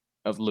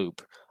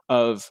loop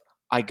of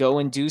I go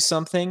and do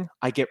something,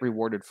 I get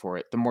rewarded for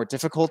it. The more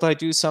difficult I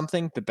do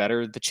something, the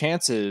better the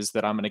chances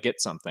that I'm going to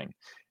get something.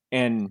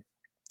 And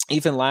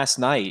even last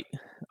night,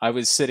 I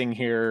was sitting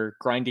here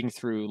grinding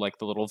through like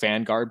the little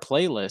Vanguard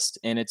playlist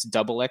and it's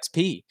double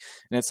XP.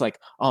 And it's like,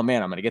 oh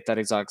man, I'm gonna get that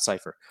exotic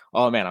cipher.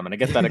 Oh man, I'm gonna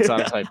get that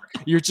exotic cipher.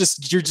 You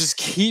just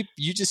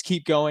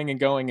keep going and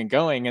going and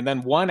going. And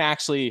then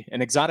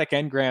an exotic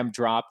engram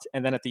dropped,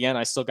 and then at the end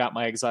I still got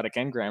my exotic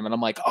engram. And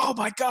I'm like, oh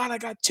my god, I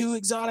got two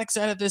exotics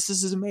out of this.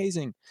 This is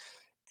amazing.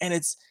 And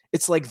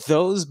it's like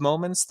those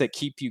moments that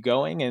keep you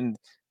going. And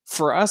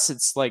for us,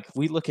 it's like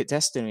we look at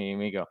Destiny and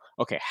we go,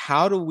 okay,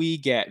 how do we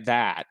get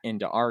that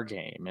into our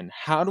game, and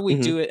how do we Mhm.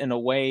 do it in a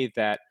way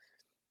that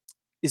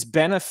is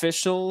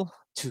beneficial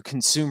to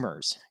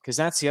consumers? Because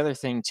that's the other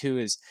thing too,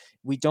 is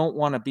we don't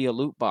want to be a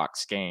loot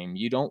box game.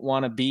 You don't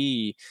want to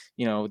be,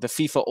 the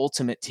FIFA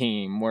Ultimate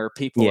Team where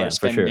people are Yeah,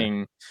 for sure.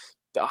 spending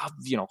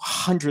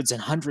hundreds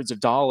and hundreds of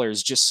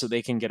dollars just so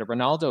they can get a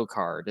Ronaldo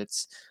card.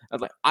 It's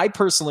like, I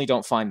personally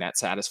don't find that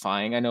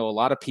satisfying. I know a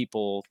lot of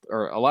people,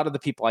 or a lot of the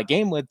people I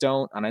game with,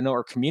 don't, and I know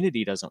our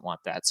community doesn't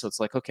want that. So it's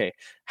like, okay,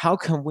 how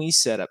can we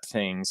set up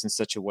things in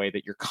such a way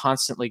that you're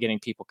constantly getting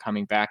people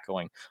coming back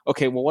going,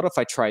 okay, well, what if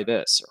I try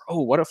this, or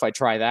oh, what if I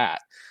try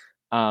that?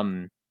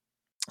 um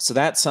so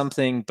that's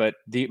something. But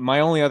the my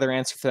only other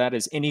answer for that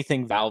is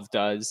anything Valve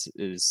does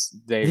is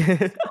they,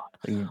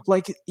 Mm,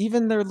 like,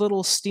 even their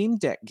little Steam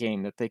Deck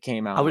game that they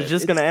came I out was with.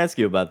 just gonna ask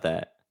you about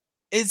that.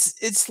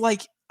 It's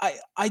like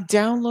I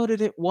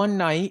downloaded it one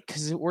night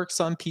because it works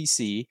on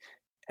PC,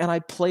 and I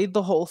played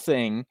the whole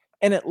thing,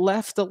 and it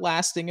left a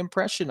lasting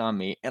impression on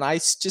me. And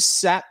just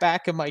sat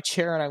back in my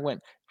chair and I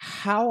went,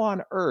 "How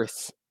on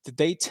earth did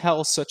they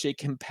tell such a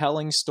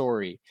compelling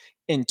story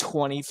in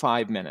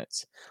 25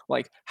 minutes?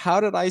 Like, how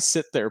did I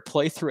sit there,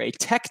 play through a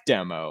tech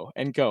demo,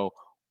 and go,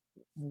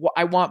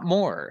 I want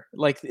more?"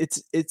 Like,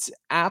 it's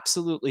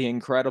absolutely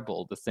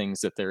incredible the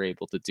things that they're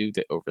able to do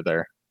over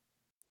there.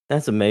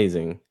 That's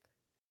amazing.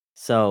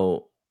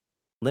 So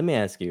let me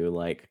ask you,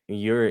 like,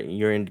 you're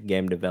in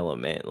game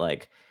development,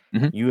 like,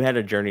 Mhm. you had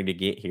a journey to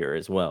get here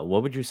as well.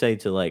 What would you say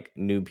to like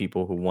new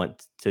people who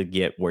want to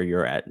get where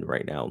you're at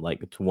right now,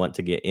 like to want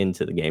to get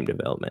into the game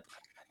development?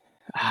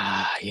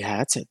 Yeah,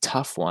 that's a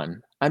tough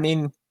one. I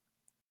mean,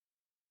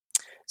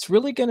 it's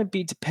really going to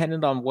be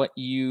dependent on what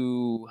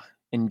you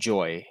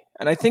enjoy.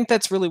 And I think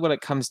that's really what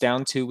it comes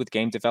down to with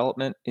game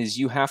development is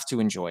you have to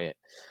enjoy it.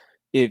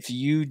 If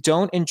you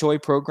don't enjoy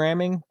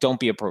programming, don't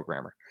be a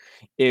programmer.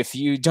 If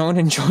you don't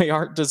enjoy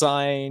art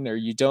design, or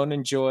you don't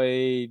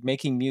enjoy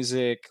making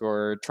music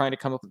or trying to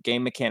come up with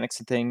game mechanics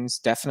and things,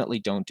 definitely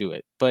don't do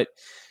it. But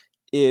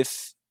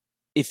if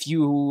if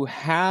you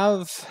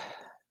have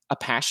a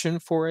passion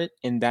for it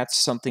and that's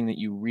something that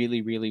you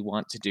really really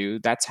want to do,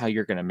 that's how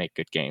you're going to make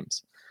good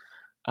games.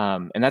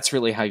 And that's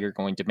really how you're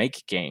going to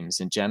make games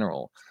in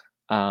general.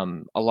 A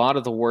lot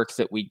of the work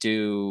that we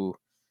do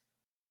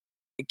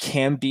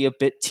can be a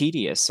bit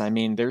tedious. I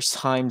mean, there's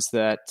times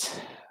that,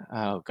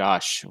 oh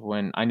gosh,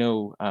 when I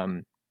know,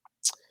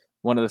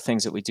 one of the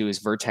things that we do is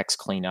vertex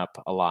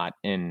cleanup a lot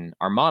in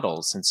our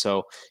models. And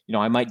so,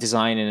 I might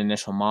design an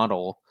initial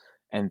model,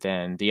 and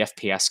then the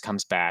FPS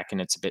comes back and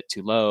it's a bit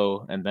too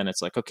low. And then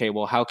it's like, okay,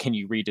 well, how can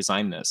you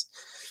redesign this?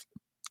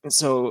 And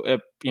so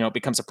it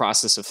becomes a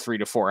process of 3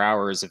 to 4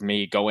 hours of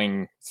me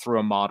going through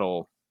a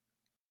model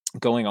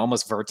going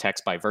almost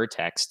vertex by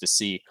vertex to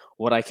see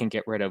what I can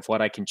get rid of,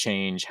 what I can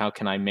change, how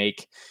can I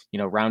make,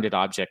 rounded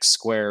objects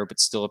square but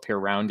still appear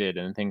rounded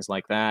and things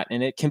like that.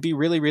 And it can be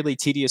really, really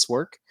tedious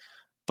work,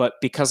 but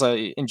because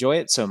I enjoy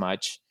it so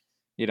much,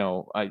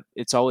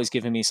 it's always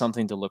given me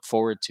something to look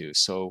forward to.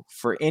 So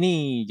for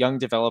any young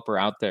developer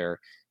out there,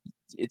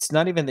 it's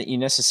not even that you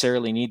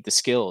necessarily need the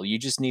skill, you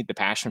just need the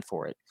passion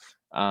for it.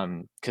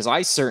 Because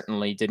I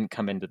certainly didn't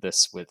come into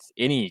this with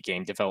any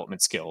game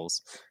development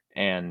skills,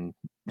 and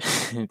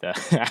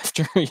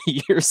after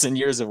years and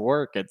years of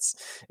work,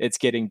 it's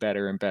getting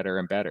better and better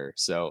and better.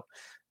 So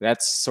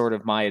that's sort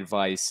of my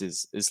advice: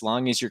 is as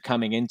long as you're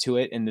coming into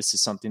it and this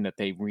is something that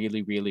they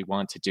really, really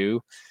want to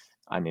do,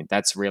 I mean,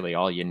 that's really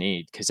all you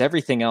need, because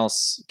everything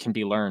else can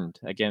be learned.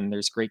 Again,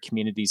 there's great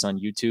communities on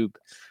YouTube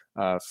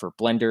for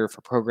Blender, for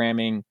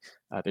programming.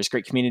 There's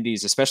great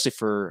communities, especially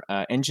for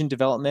engine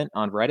development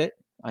on Reddit.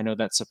 I know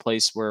that's a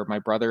place where my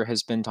brother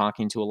has been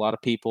talking to a lot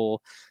of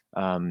people.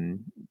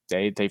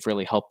 They've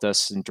really helped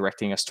us in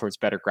directing us towards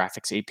better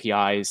graphics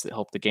APIs that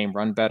help the game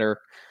run better.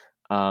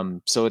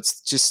 So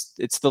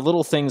it's the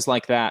little things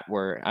like that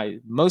where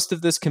most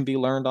of this can be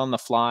learned on the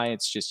fly.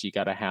 It's just you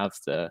got to have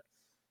the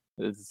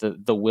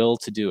will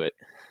to do it.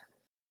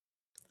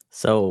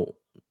 So,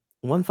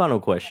 one final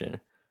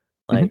question.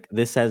 Mhm, Like,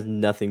 this has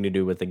nothing to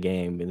do with the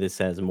game, this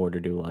has more to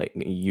do, like,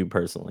 you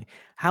personally.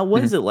 How mhm.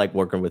 was it like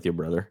working with your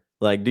brother?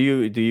 Like, do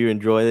you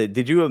enjoy it?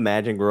 Did you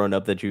imagine growing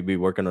up that you'd be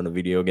working on a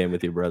video game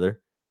with your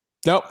brother?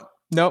 Nope,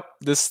 nope.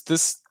 This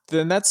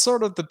then that's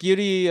sort of the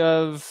beauty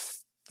of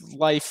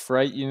life,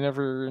 right? You're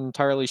never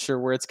entirely sure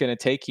where it's going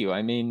to take you.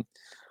 I mean,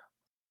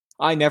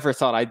 I never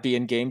thought I'd be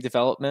in game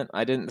development.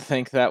 I didn't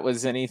think that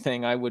was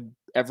anything I would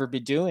ever be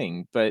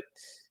doing, but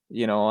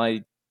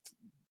I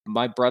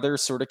my brother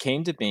sort of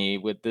came to me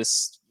with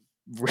this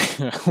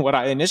what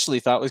I initially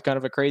thought was kind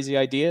of a crazy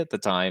idea at the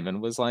time, and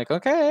was like,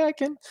 okay, I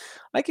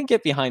can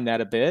get behind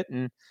that a bit.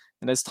 And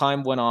as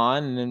time went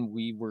on and then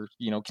we were,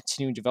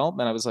 continuing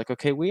development, I was like,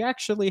 okay, we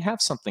actually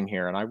have something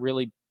here. And I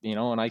really,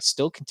 and I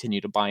still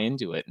continue to buy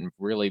into it and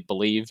really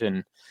believe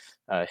in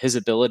his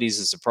abilities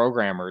as a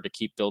programmer to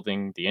keep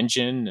building the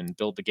engine and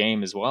build the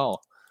game as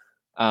well.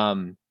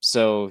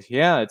 So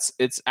yeah,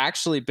 it's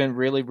actually been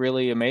really,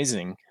 really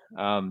amazing.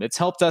 It's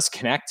helped us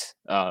connect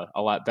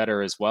a lot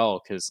better as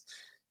well, because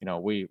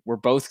we're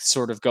both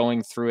sort of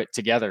going through it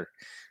together.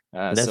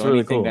 That's So really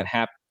anything that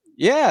cool.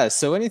 yeah,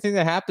 so anything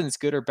that happens,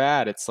 good or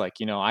bad, it's like,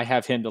 I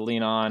have him to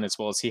lean on as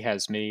well as he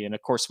has me. And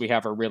of course, we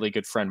have a really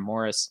good friend,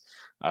 Morris,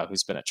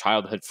 who's been a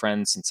childhood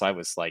friend since I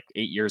was like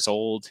 8 years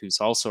old, who's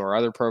also our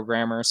other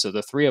programmer. So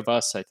the three of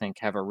us, I think,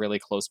 have a really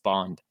close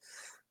bond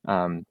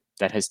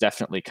that has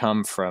definitely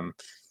come from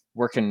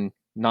working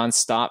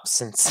nonstop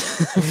since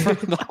for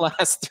the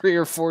last 3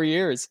 or 4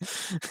 years.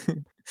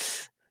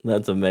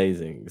 That's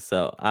amazing.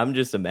 So, I'm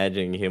just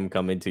imagining him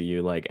coming to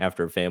you, like,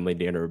 after a family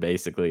dinner,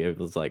 basically, it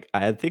was like,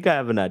 "I think I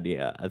have an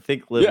idea. I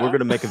think we're Yeah.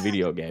 gonna make a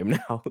video game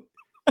now."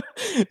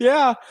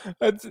 Yeah.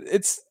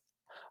 It's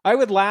I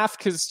would laugh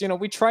because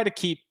we try to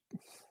keep.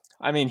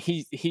 I mean,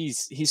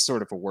 he's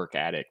sort of a work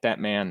addict. That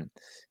man,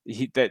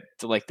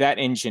 that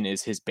engine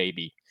is his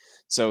baby.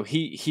 So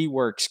he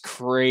works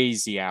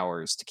crazy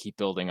hours to keep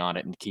building on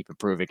it and keep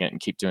improving it and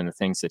keep doing the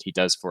things that he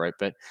does for it.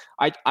 But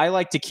I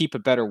like to keep a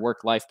better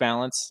work life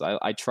balance.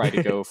 I try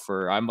to go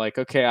for. I'm like,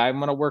 okay, I'm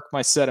gonna work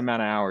my set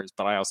amount of hours,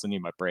 but I also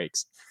need my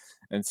breaks.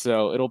 And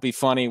so it'll be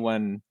funny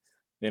when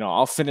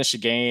I'll finish a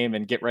game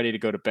and get ready to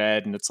go to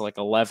bed, and it's like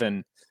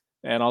 11,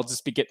 and I'll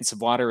just be getting some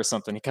water or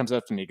something. He comes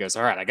up to me, he goes,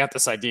 "All right, I got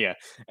this idea."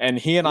 And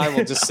he and I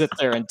will just sit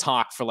there and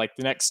talk for like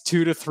the next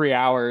 2 to 3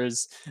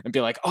 hours and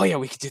be like, "Oh yeah,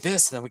 we could do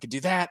this, and then we could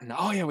do that, and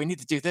oh yeah, we need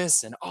to do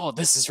this, and oh,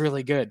 this is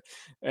really good."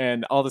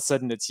 And all of a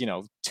sudden it's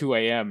 2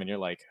 a.m. and you're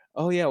like,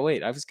 "Oh yeah,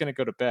 wait, I was gonna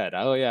go to bed.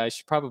 Oh yeah, I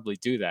should probably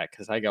do that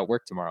because I got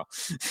work tomorrow."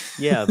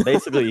 Yeah,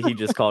 basically, he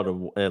just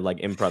called a, like,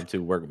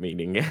 impromptu work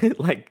meeting.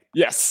 Like,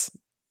 Yes.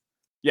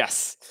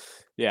 Yes.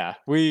 Yeah,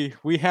 we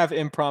have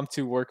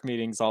impromptu work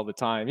meetings all the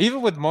time,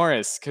 even with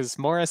Morris, because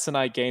Morris and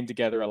I game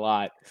together a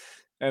lot.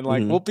 And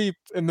like we'll mhm. be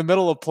in the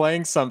middle of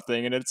playing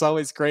something, and it's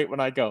always great when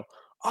I go,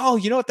 "Oh,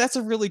 you know what? That's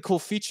a really cool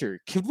feature.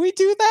 Can we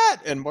do that?"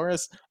 And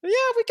Morris, "Yeah,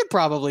 we could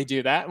probably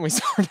do that." And we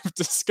sort of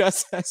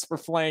discuss as we're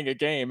playing a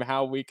game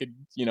how we could,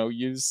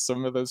 use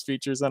some of those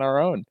features on our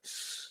own.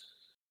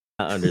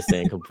 I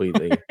understand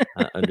completely.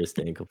 I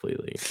understand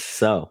completely.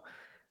 So,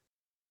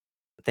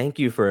 thank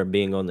you for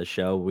being on the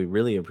show. We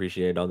really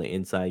appreciate all the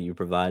insight you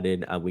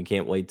provided. We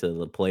can't wait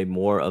to play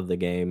more of the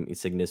game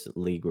Cygnus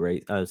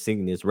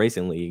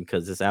Racing League,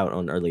 because it's out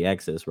on early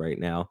access right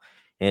now.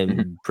 Mhm.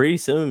 And pretty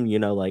soon,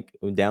 like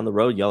down the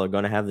road, y'all are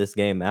gonna have this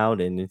game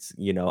out, and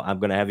I'm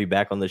gonna have you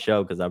back on the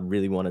show because I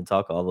really want to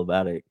talk all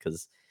about it.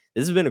 Because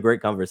this has been a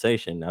great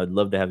conversation. I would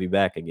love to have you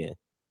back again.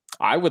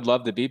 I would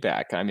love to be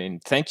back. I mean,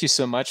 thank you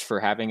so much for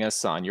having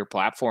us on your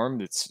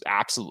platform. It's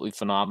absolutely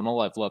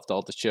phenomenal. I've loved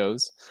all the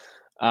shows.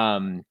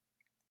 Um,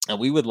 And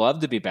we would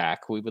love to be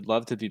back. We would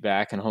love to be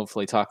back and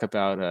hopefully talk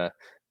about a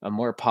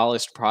more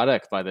polished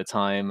product by the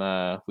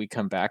time we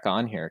come back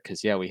on here.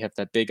 Because, yeah, we have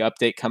that big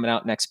update coming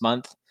out next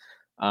month.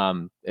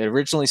 It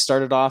originally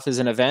started off as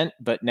an event,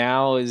 but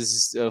now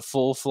is a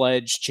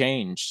full-fledged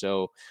change.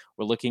 So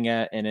we're looking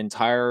at an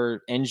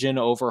entire engine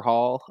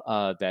overhaul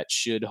that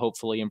should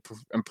hopefully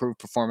improve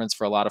performance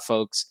for a lot of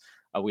folks.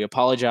 We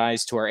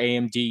apologize to our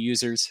AMD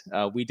users.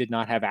 We did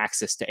not have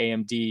access to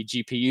AMD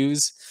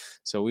GPUs,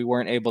 so we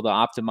weren't able to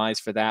optimize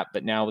for that.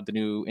 But now with the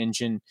new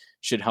engine,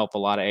 should help a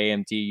lot of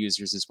AMD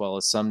users as well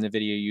as some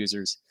NVIDIA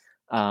users.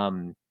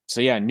 So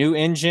yeah, new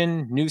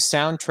engine, new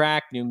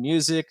soundtrack, new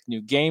music,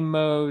 new game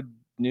mode,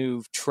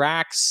 new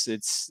tracks.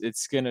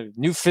 It's gonna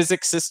new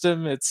physics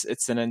system.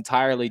 It's an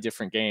entirely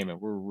different game, and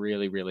we're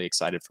really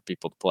excited for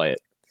people to play it.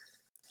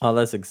 Oh,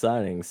 that's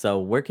exciting. So,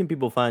 where can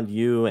people find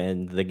you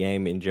and the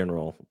game in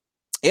general?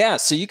 Yeah,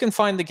 so you can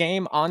find the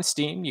game on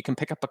Steam. You can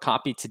pick up a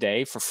copy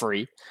today for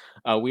free.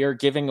 We are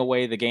giving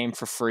away the game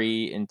for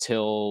free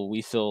until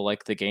we feel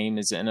like the game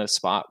is in a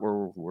spot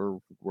where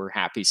we're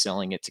happy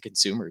selling it to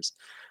consumers.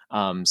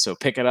 So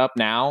pick it up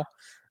now.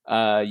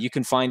 You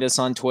can find us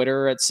on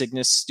Twitter at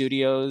Cygnus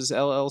Studios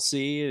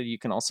LLC. You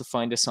can also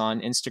find us on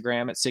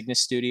Instagram at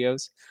Cygnus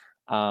Studios.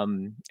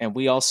 And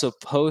we also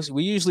post.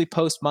 We usually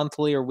post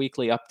monthly or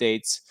weekly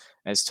updates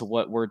as to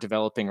what we're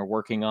developing or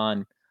working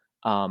on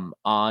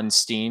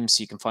Steam.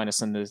 So you can find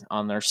us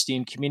on our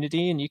Steam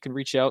community, and you can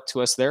reach out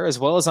to us there as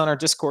well as on our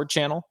Discord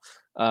channel.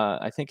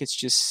 I think it's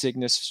just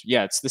Cygnus.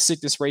 Yeah, it's the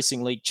Cygnus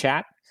Racing League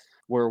chat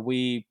where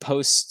we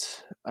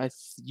post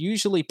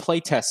usually play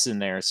tests in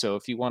there. So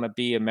if you want to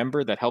be a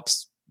member that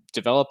helps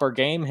develop our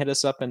game, hit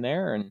us up in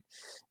there and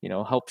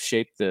help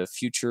shape the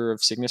future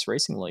of Cygnus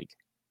Racing League.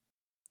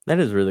 That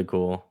is really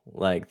cool.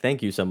 Like,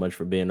 thank you so much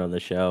for being on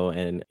the show.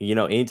 And,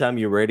 anytime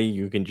you're ready,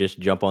 you can just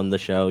jump on the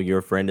show. You're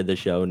a friend of the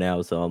show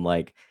now. So I'm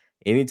like,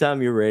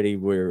 anytime you're ready,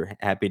 we're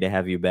happy to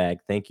have you back.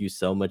 Thank you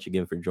so much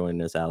again for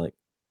joining us, Alec.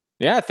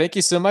 Yeah, thank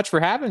you so much for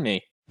having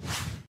me.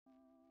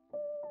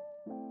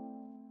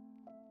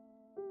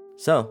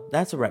 So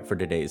that's a wrap for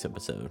today's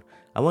episode.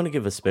 I want to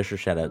give a special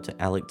shout out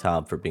to Alec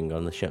Taub for being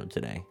on the show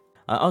today.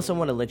 I also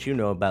want to let you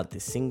know about the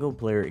Single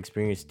Player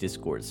Experience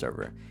Discord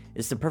server.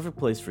 It's the perfect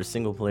place for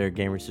single player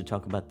gamers to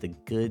talk about the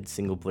good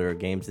single player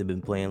games they've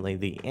been playing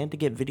lately and to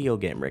get video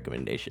game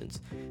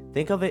recommendations.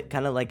 Think of it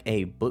kind of like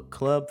a book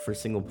club for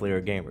single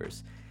player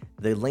gamers.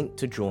 The link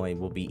to join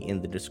will be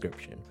in the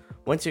description.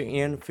 Once you're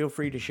in, feel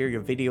free to share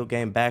your video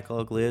game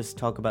backlog list,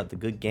 talk about the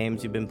good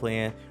games you've been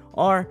playing,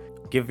 or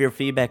give your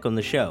feedback on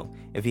the show.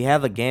 If you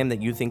have a game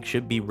that you think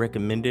should be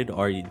recommended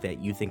or that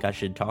you think I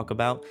should talk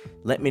about,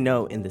 let me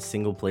know in the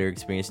Single Player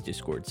Experience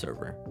Discord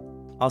server.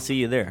 I'll see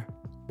you there.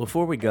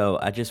 Before we go,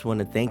 I just want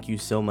to thank you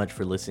so much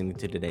for listening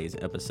to today's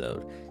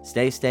episode.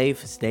 Stay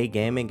safe, stay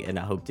gaming, and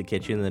I hope to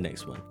catch you in the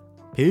next one.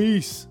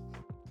 Peace!